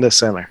some kind of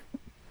sinner."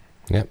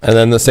 Yeah. And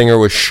then the singer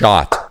was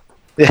shot.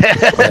 No,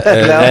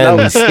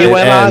 he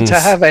went on to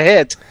have a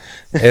hit,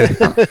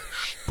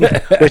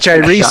 which I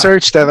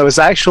researched, and it was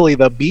actually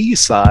the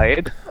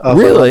B-side of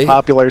a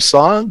popular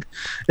song.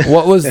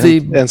 What was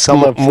and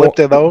someone flipped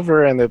it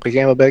over, and it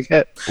became a big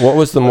hit. What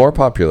was the more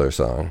popular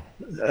song?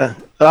 The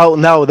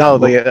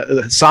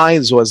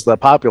Signs was the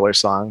popular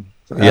song.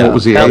 Yeah, what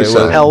was the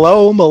A-side?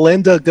 Hello,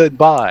 Melinda,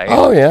 Goodbye.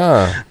 Oh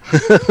yeah,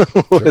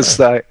 was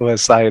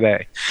side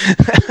A.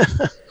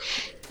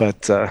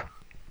 But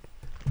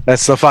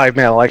that's the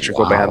 5-man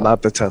electrical band,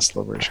 not the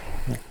Tesla version.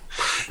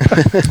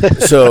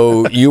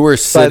 So you were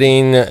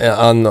sitting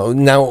on the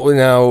now.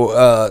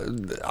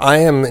 I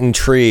am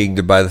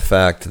intrigued by the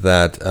fact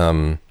that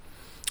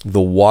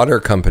the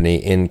water company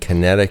in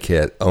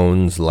Connecticut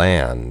owns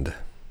land.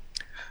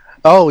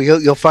 Oh,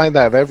 you'll find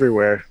that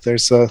everywhere.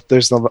 There's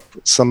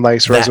some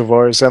nice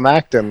reservoirs in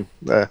Acton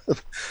that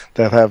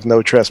have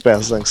no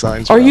trespassing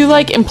signs. Are you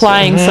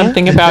implying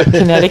something about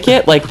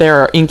Connecticut, like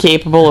they're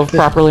incapable of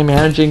properly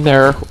managing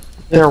their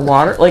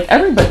water?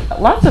 Everybody,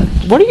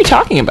 what are you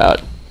talking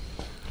about?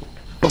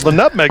 Well, the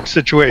nutmeg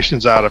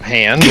situation's out of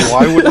hand.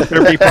 Why wouldn't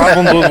there be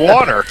problems with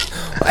water?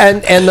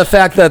 And the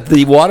fact that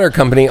the water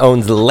company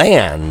owns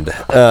land, it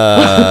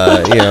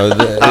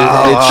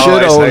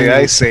should own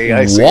I see.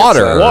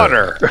 water.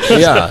 Water.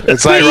 Yeah,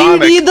 It's You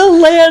ironic. need the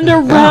land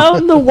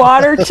around the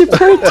water to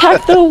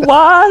protect the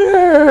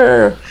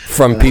water.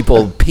 from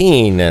people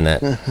peeing in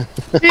it.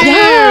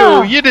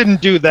 Ew, you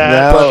didn't do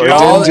that. No, it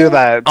didn't do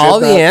that. All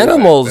Did the not do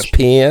animals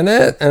pee in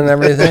it and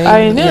everything.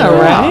 I know,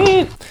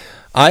 right?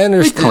 I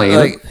understand. clean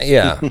Like,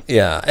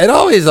 yeah. It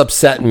always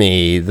upset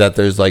me that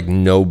there's like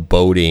no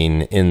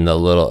boating in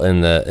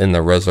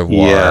the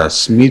reservoir.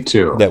 Yes, me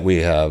too. That we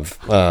have.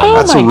 Oh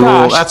That's my a rule-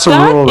 gosh, that's a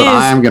rule that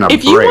I am gonna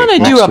If you break want to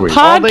do next a week.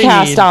 All they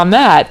podcast need- on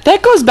that,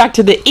 that goes back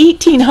to the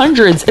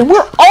 1800s, and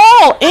we're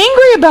all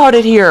angry about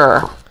it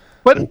here.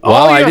 But Wow,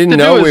 all you I have didn't to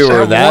know do we is were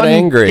have that one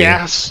angry. Oh,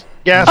 I'm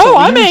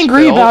gasoline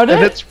angry spill, about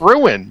and it. it's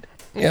ruined.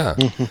 Yeah.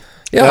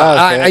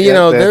 Yeah,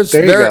 Yeah, there's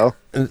there you go.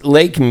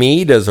 Lake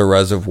Mead is a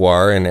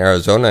reservoir in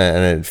Arizona,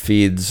 and it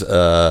feeds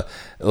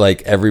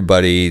like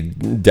everybody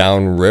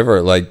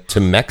downriver, like to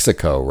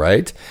Mexico,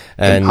 right?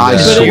 And high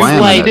So you swam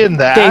played it. in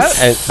that.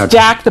 They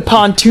stack the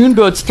pontoon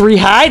boats 3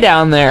 high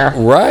down there.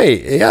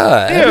 right,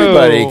 yeah, Ew,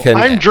 everybody can.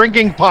 I'm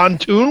drinking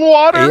pontoon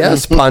water.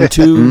 Yes,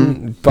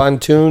 pontoon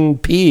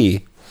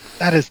pee.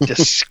 That is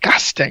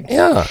disgusting.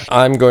 Yeah,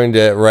 I'm going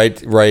to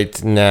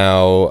right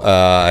now.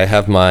 I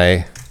have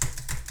my.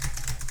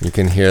 You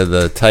can hear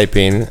the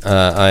typing.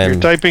 You're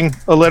typing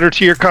a letter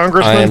to your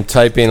congressman. I am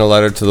typing a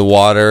letter to the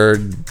water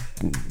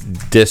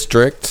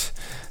district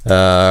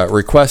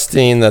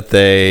requesting that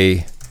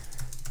they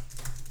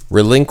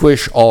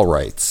relinquish all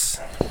rights.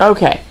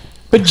 Okay.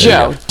 But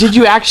Joe, did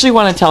you actually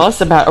want to tell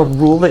us about a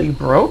rule that you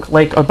broke?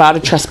 Like about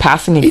a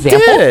trespassing He example?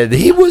 did.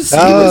 He was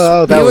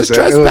that was it. It was-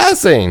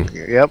 trespassing.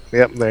 Yep.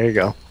 There you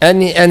go.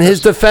 And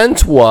his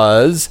defense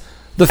was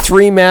the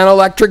 3-man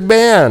electric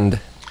band.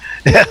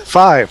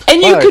 5.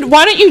 And you 5. could,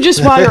 why don't you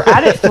just, while you're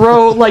at it,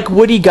 throw like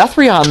Woody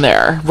Guthrie on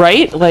there,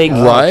 right? Like,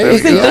 Right?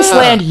 isn't this Yeah.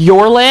 land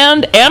your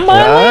land and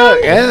my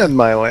land? and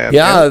my land.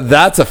 Yeah,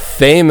 that's a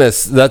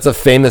famous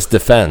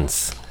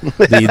defense.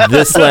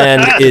 This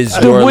land is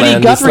your Woody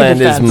land. This Guthrie land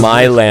defense. is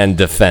my land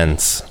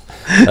defense.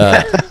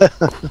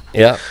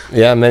 Yeah.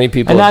 Many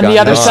people. And have on the gotten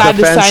other off. side,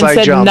 the Defense, sign I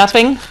said jumped.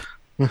 nothing.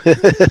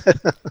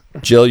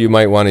 Jill, you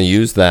might want to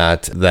use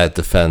that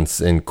defense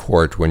in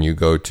court when you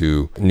go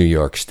to New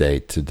York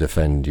State to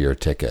defend your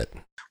ticket.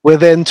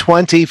 Within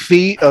 20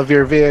 feet of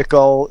your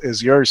vehicle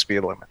is your speed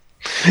limit.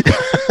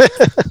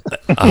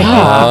 I've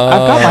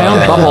got my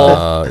own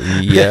bubble.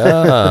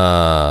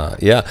 Yeah.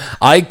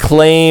 I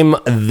claim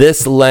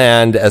this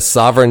land as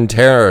sovereign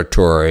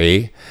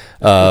territory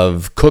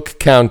of Cook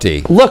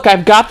County. Look,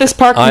 I've got this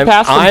parking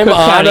pass from I'm Cook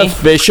on County.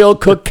 official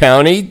Cook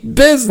County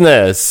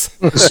business.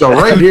 So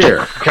right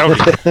here,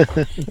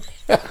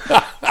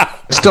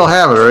 still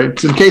have it,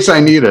 right? In case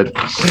I need it.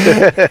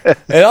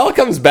 It all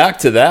comes back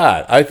to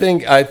that. I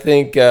think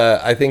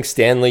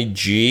Stanley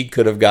G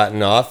could have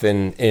gotten off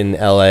in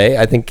L.A.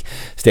 I think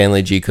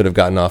Stanley G could have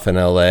gotten off in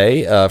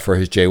L.A. For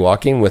his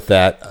jaywalking with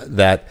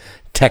that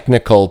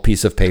technical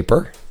piece of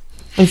paper.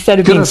 Instead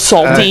of being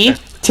salty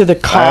to the I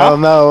cop.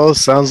 don't know.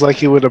 Sounds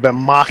like you would have been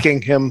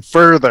mocking him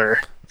further.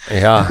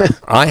 Yeah,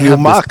 You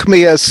mock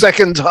me a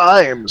second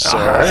time,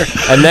 sir.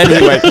 and then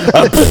he went. Your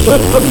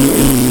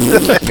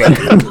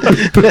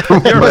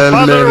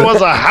father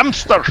was a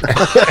hamster.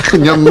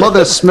 Your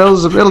mother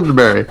smells of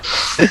elderberry,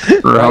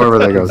 or however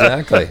that goes.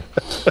 Exactly.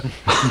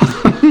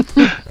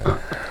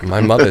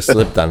 My mother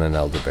slipped on an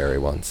elderberry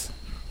once.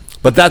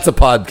 But that's a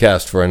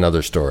podcast for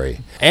another story.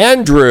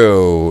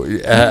 Andrew,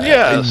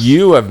 Yes.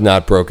 you have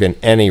not broken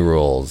any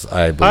rules,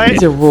 I believe.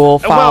 He's a rule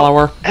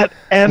follower. Well,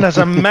 and as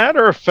a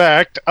matter of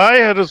fact, I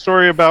had a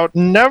story about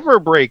never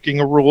breaking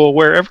a rule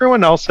where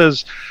everyone else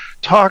has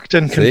talked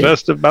and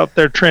confessed about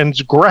their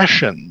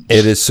transgressions.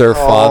 It is Sir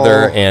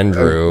Father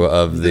Andrew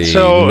of the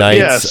So, Knights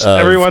yes, of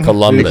everyone- We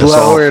Columbus.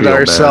 lowered feel bad.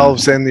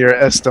 ourselves in your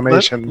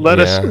estimation. Let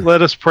Yeah.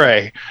 us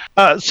pray.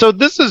 So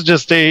this is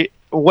just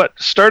what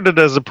started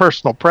as a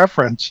personal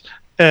preference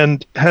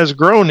and has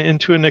grown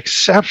into an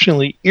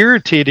exceptionally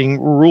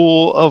irritating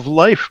rule of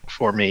life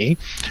for me.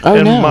 Oh,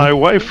 and no. my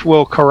wife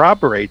will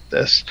corroborate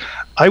this.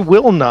 I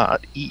will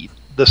not eat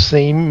the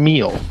same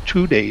meal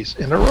 2 days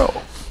in a row.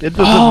 It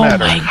doesn't Oh,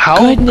 matter my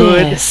how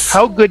goodness.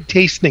 good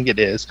tasting it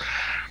is.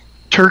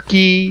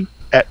 Turkey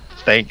at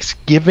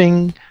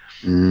Thanksgiving,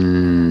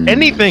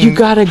 anything. You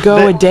gotta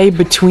go a day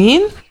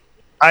between?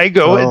 I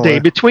go Oh. a day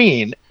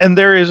between, and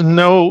there is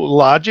no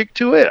logic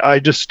to it. I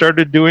just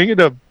started doing it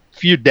a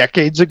few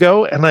decades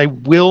ago, and I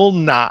will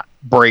not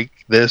break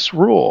this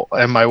rule.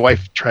 And my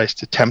wife tries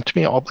to tempt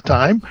me all the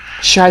time.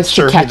 Tries to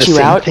Serve me catch the you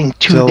same out. thing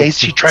 2 So days.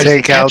 She tries to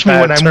take out catch me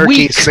that when I'm turkey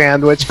weak.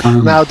 sandwich.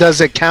 Now,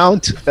 does it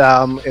count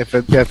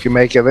if you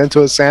make it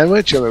into a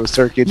sandwich and it was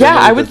turkey dinner? Yeah,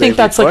 I the would day think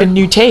that's like a before?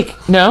 new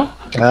take. No?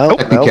 No,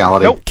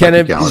 Technicality. Nope. Can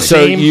it, Technicality. so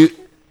Same-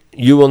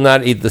 you will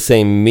not eat the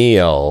same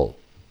meal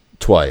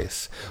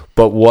twice.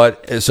 But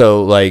what?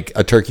 So like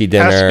a turkey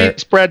Has to dinner. be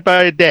spread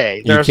by a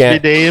day. There You has to be a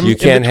can't. day in You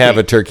can't have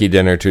a between. turkey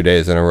dinner 2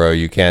 days in a row.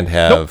 You can't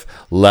have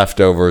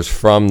leftovers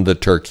from the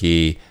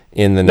turkey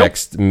in the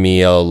next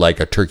meal, like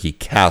a turkey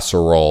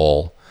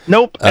casserole.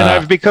 Nope. And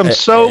I've become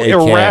so it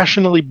can't.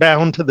 irrationally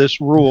bound to this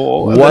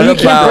rule. What that You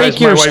it about- can't drives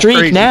break my your wife streak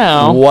crazy.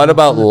 now. What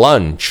about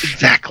lunch?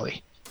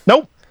 Exactly.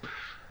 Nope.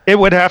 It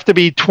would have to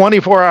be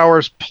 24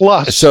 hours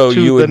plus. So to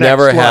you the would next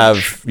never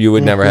lunch.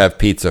 never have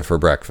pizza for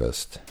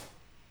breakfast.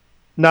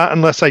 Not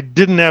unless I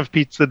didn't have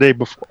pizza the day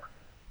before.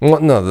 Well,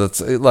 no,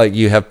 that's like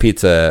you have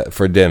pizza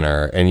for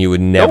dinner and you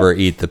would never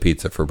eat the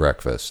pizza for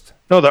breakfast.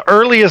 No, the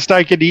earliest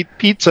I could eat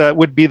pizza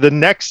would be the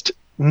next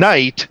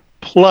night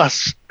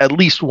plus at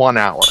least 1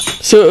 hour.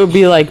 So it would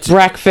be like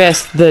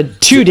breakfast the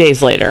 2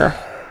 days later.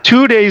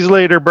 2 days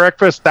later,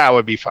 breakfast, that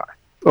would be fine.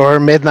 Or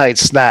midnight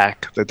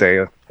snack the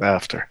day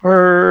after.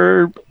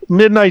 Or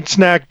midnight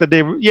snack the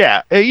day.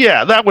 Yeah,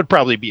 that would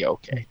probably be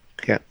okay.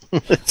 Yeah.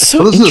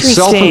 So this is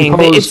a interesting.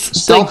 It's like,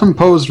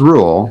 self-imposed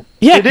rule.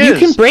 yeah, It you is.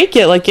 can break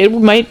it. Like it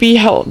might be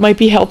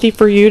healthy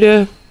for you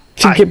to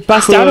get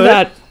bust out of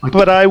that.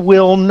 But I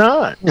will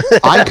not.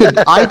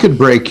 I could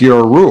break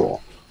your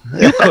rule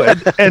You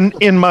could, and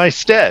in my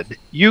stead,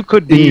 you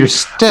could in be your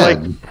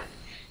stead.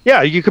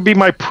 you could be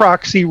my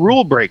proxy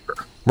rule breaker.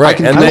 Right.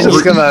 And And then then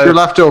just gonna- your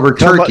leftover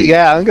turkey.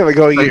 Yeah, I'm gonna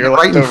go eat Like, your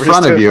right in leftovers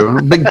front of too. you,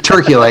 a big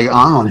turkey. Like,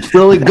 oh, it's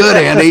really good,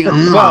 Andy.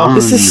 Well,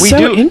 This is We so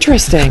do-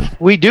 interesting.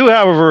 We do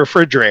have a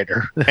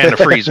refrigerator and a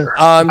freezer.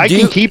 I do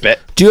can you- keep it.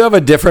 do you have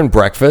a different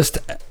breakfast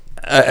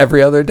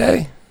every other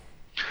day?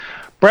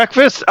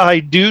 Breakfast, I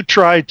do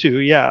try to.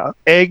 Yeah,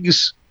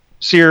 eggs,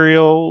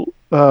 cereal,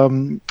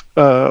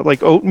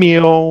 like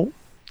oatmeal,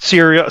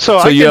 cereal. So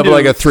I you can have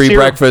like do a 3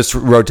 cereal- breakfast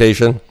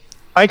rotation?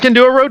 I can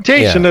do a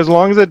rotation Yeah. as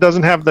long as it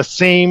doesn't have the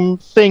same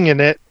thing in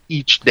it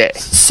each day.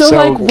 So, So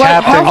like, what?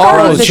 How Captain far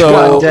Oh, does it so-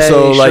 go? One day,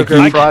 so, like,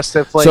 sugar you-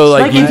 frosted flakes. so,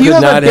 Like, you if you could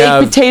have not a baked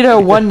have- potato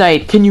one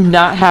night, can you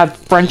not have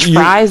French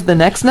fries the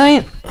next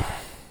night?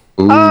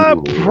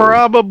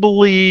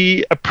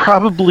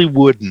 Probably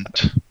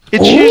wouldn't.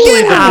 It's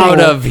usually the Out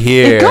of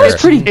here. It goes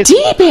pretty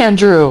deep,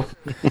 Andrew.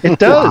 It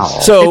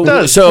does. So It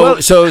does. so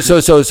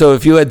Well, so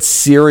if you had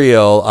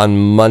cereal on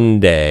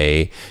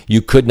Monday,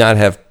 you could not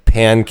have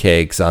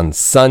pancakes on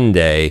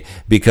Sunday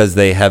because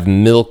they have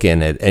milk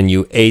in it, and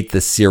you ate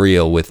the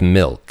cereal with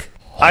milk.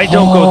 I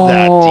don't go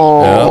that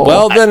deep.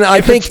 Well, then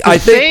I think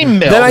same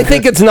milk. then I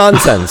think it's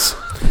nonsense.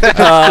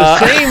 The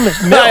same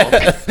milk.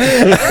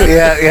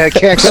 yeah,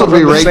 can't So go we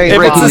from the rate- same If it's the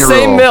Breaking bottle. your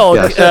same rule.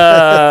 milk,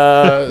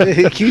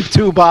 Yes. Keep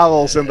 2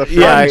 bottles in the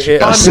Yeah, fridge.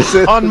 yeah. This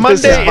is- On this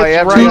Monday, is my it's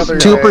every right- other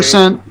day.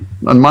 2%.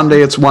 On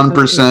Monday, it's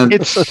 1%.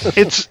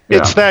 It's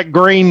Yeah. that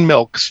grain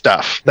milk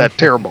stuff, that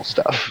terrible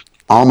stuff.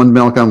 Almond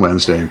milk on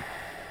Wednesday.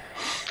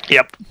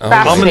 Yep.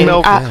 Fascinating.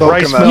 Almond milk,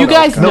 rice Milk. milk. You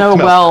guys milk, know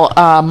milk.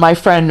 well my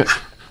friend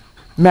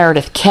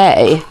Meredith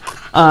Kay.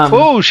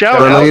 Oh, shout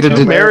Related out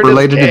to Meredith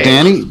related to Kay.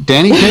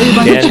 Danny Kaye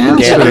by any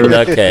chance? Dan, or-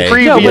 okay. No,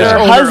 Previous but her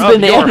owner of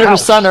husband your and her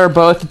house. son are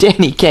both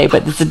Danny Kay,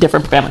 but it's a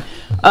different family.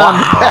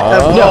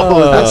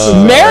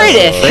 No,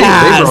 Meredith They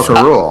has broke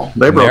a rule.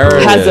 They broke a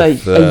rule.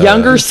 Meredith. has a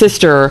younger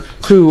sister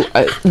who,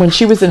 when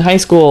she was in high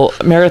school,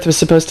 Meredith was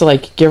supposed to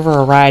like give her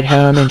a ride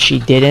home, and she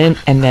didn't,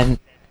 and then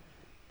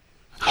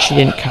she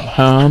didn't come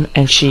home,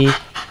 and she.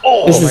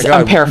 This is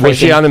I'm paraphrasing. Was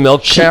she on a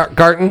milk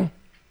carton?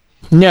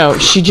 No,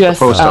 she just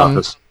Post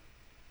office.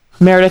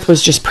 Meredith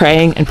was just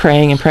praying and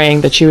praying and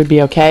praying that she would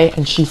be okay,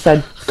 and she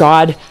said,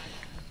 "God,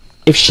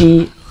 if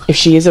she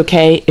is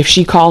okay, if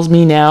she calls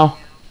me now,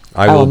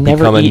 I I will will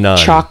never become a eat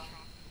nun.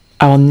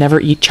 I will never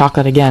eat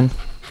chocolate again."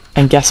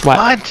 And guess what?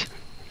 What?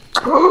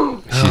 She's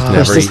Her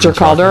never sister eaten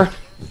called chocolate.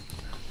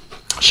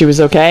 her. She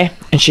was okay,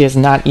 and she has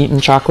not eaten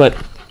chocolate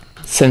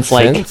since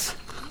like Since?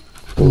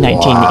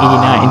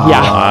 1989.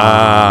 Yeah.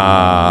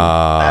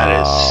 Wow.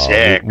 That is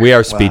sick. We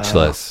are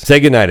speechless. Say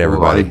goodnight, I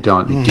everybody.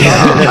 don't.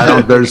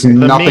 There's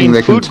nothing main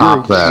that can food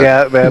top groups. that.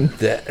 yeah, man.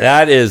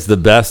 That is the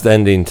best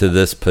ending to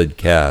this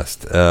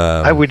podcast.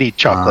 I would eat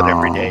chocolate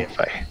every day if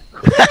I.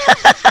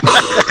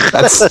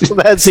 That's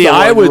That's See, the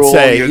I one would rule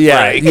say, you'd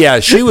yeah, break. yeah.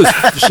 She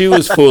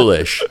was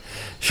foolish.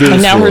 She was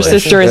And now her foolish.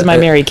 sister is my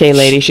Mary Kay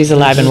lady. She's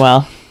alive and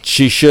well.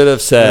 She should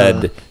have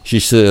said. She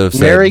should have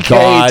said. Mary Kay,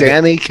 God,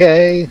 Danny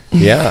Kay.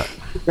 Yeah.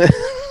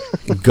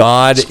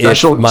 God,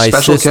 Special- if my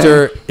special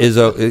sister is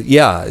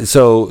yeah,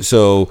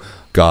 so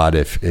God,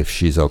 if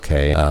she's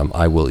okay,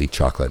 I will eat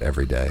chocolate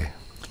every day.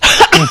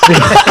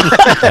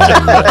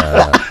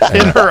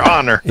 In her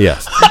honor.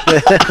 Yes.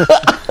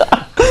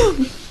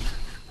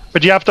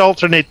 But you have to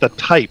alternate the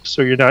type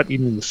so you're not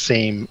eating the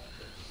same,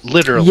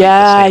 literally.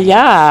 Yeah, the same.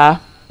 yeah.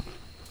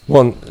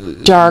 Well,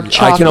 Dark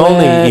chocolate. I can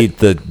only eat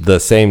the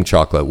same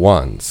chocolate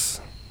once.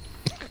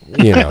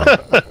 You know,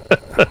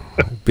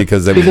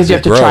 because it would Because you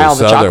be have to try all gross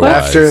the chocolate?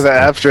 otherwise.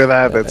 After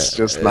that, it's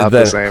just not the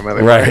Then- same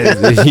anymore.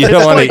 Right. You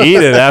don't want to eat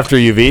it after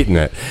you've eaten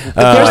it.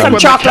 There's some When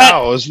chocolate. the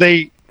cows,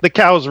 the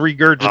cows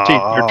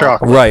regurgitate your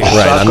chocolate. Right, right.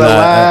 I'm Chocolate not,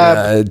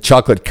 lab.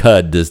 chocolate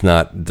cud does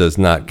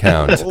not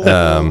count.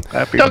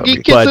 Happy Doggy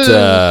puppy. kisses.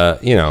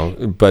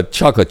 But but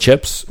chocolate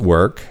chips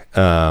work.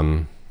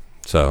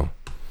 So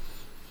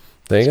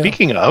there you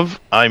Speaking of,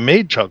 I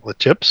made chocolate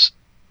chips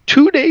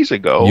 2 days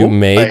ago. You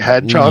made- I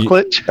had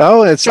chocolate.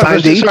 Oh, it's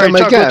time to eat them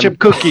chocolate again. chip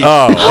cookies.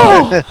 go.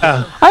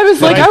 Oh, I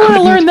was like, I I want to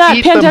couldn't learn that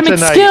eat them pandemic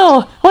tonight.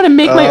 skill. I want to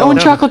make my own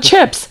no. chocolate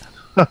chips.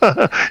 It's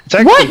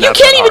actually What? You not can't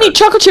that even hard. eat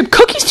chocolate chip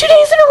cookies 2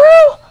 days in a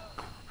row?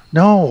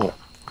 No.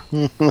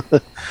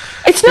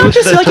 It's not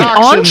just the like an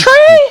toxins.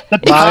 entree. The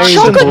It's toxins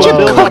chocolate chip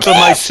built up in my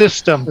cookies.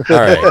 system. All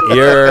right,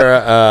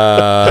 you're.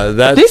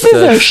 This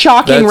is a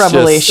shocking that's just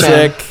revelation.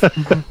 sick.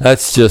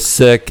 That's just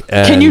sick.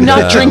 Can you and,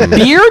 not drink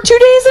beer 2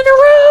 days in a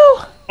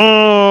row?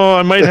 Oh,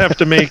 I might have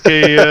to make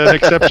an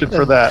exception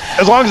for that.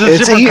 As long as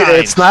it's different kinds.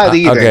 It's not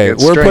eating. Okay,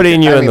 it's we're drinking.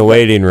 putting you I in mean, the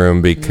waiting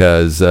room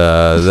because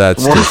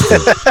that's just.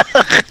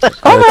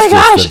 Oh my just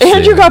gosh, obscene.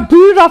 Andrew got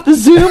booted off the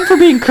Zoom for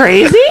being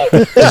crazy?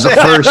 This is a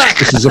first.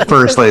 This is a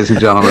first, ladies and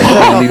gentlemen.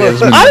 Andy has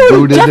been I would have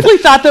booted. definitely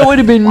thought that would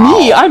have been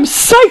me. I'm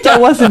psyched I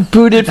wasn't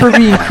booted for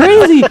being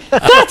crazy.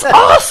 That's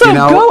awesome. You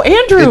know, Go,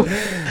 Andrew.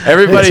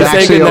 Everybody It's say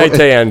actually goodnight o-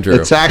 to Andrew.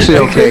 It's actually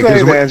okay Good night,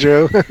 because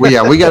Andrew.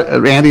 we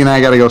got Andy and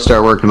I got to go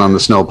start working on the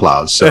snow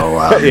plows. So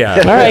yeah.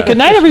 All right, good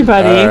night,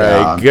 everybody. All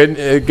right. Good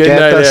Get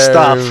night, the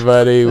stuff.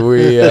 everybody.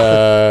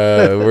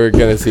 We're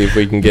gonna see if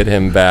we can get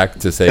him back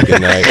to say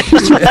good night.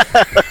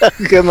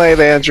 Good night,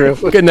 Andrew.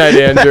 Good night,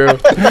 Andrew.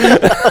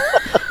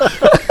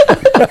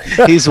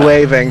 He's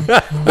waving.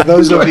 For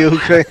those of you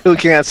who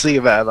can't see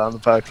that on the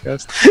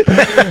podcast.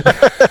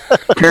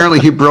 apparently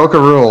he broke a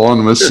rule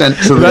and was sent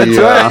to That's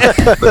right.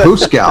 the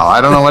Hooskow.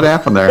 I don't know what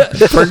happened there.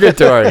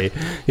 Purgatory.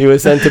 He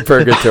was sent to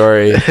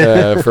purgatory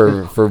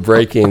for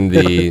breaking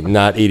the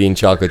not eating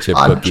chocolate chip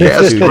cookies.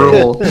 Podcast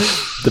rule.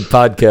 The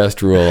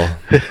podcast rule.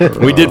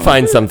 We did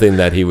find something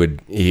that he would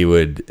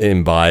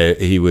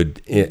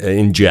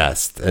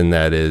ingest, and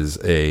that is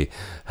a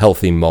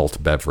healthy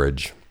malt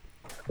beverage.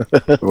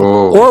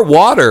 Oh. Or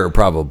water,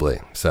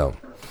 probably. So,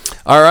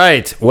 all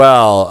right.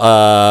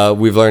 Well,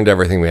 we've learned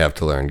everything we have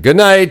to learn. Good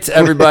night,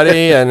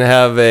 everybody, and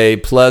have a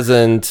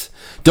pleasant.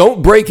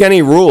 Don't break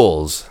any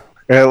rules.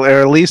 Or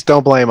at least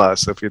don't blame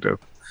us if you do.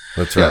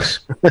 That's right.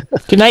 Yes.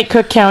 Good night,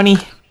 Cook County.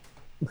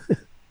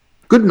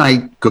 Good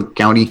night, Cook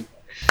County.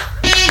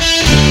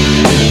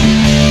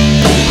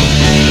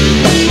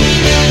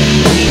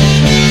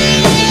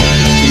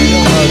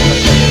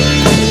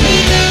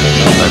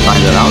 Did I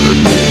find that out? Or did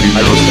you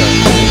know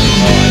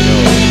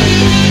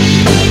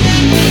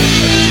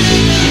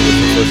It was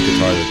the first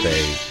guitar that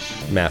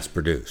they mass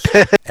produced,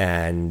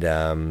 and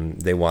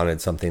they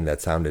wanted something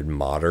that sounded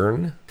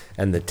modern.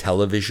 And the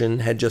television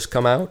had just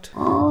come out.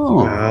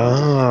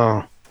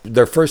 Oh.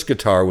 Their first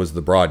guitar was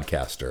the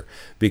Broadcaster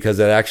because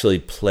it actually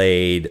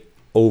played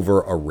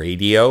over a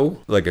radio,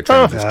 like a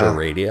transistor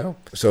radio.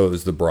 So it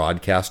was the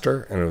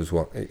Broadcaster, and it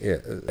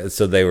was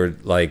so they were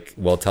like,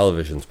 well,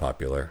 television's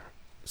popular,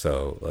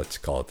 so let's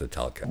call it the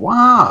Telecaster.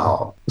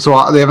 Wow.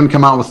 So they haven't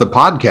come out with the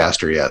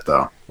podcaster yet,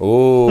 though.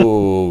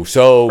 Oh,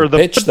 so For the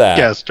pitch that.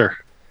 podcaster.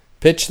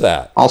 Pitch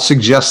that. I'll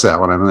suggest that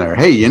when I'm there.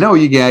 Hey,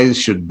 you guys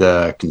should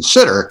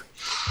consider.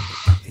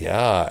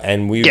 Yeah,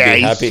 and we'd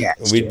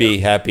be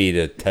happy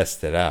to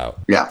test it out.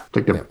 Yeah,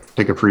 take a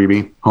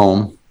freebie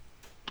home.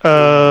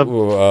 Five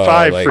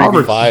like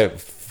freebies.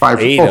 Five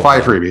eight of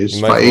them. freebies.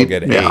 You might as well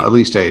get 8. Yeah, at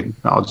least 8.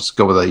 I'll just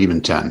go with an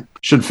even 10.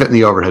 Should fit in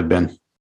the overhead bin.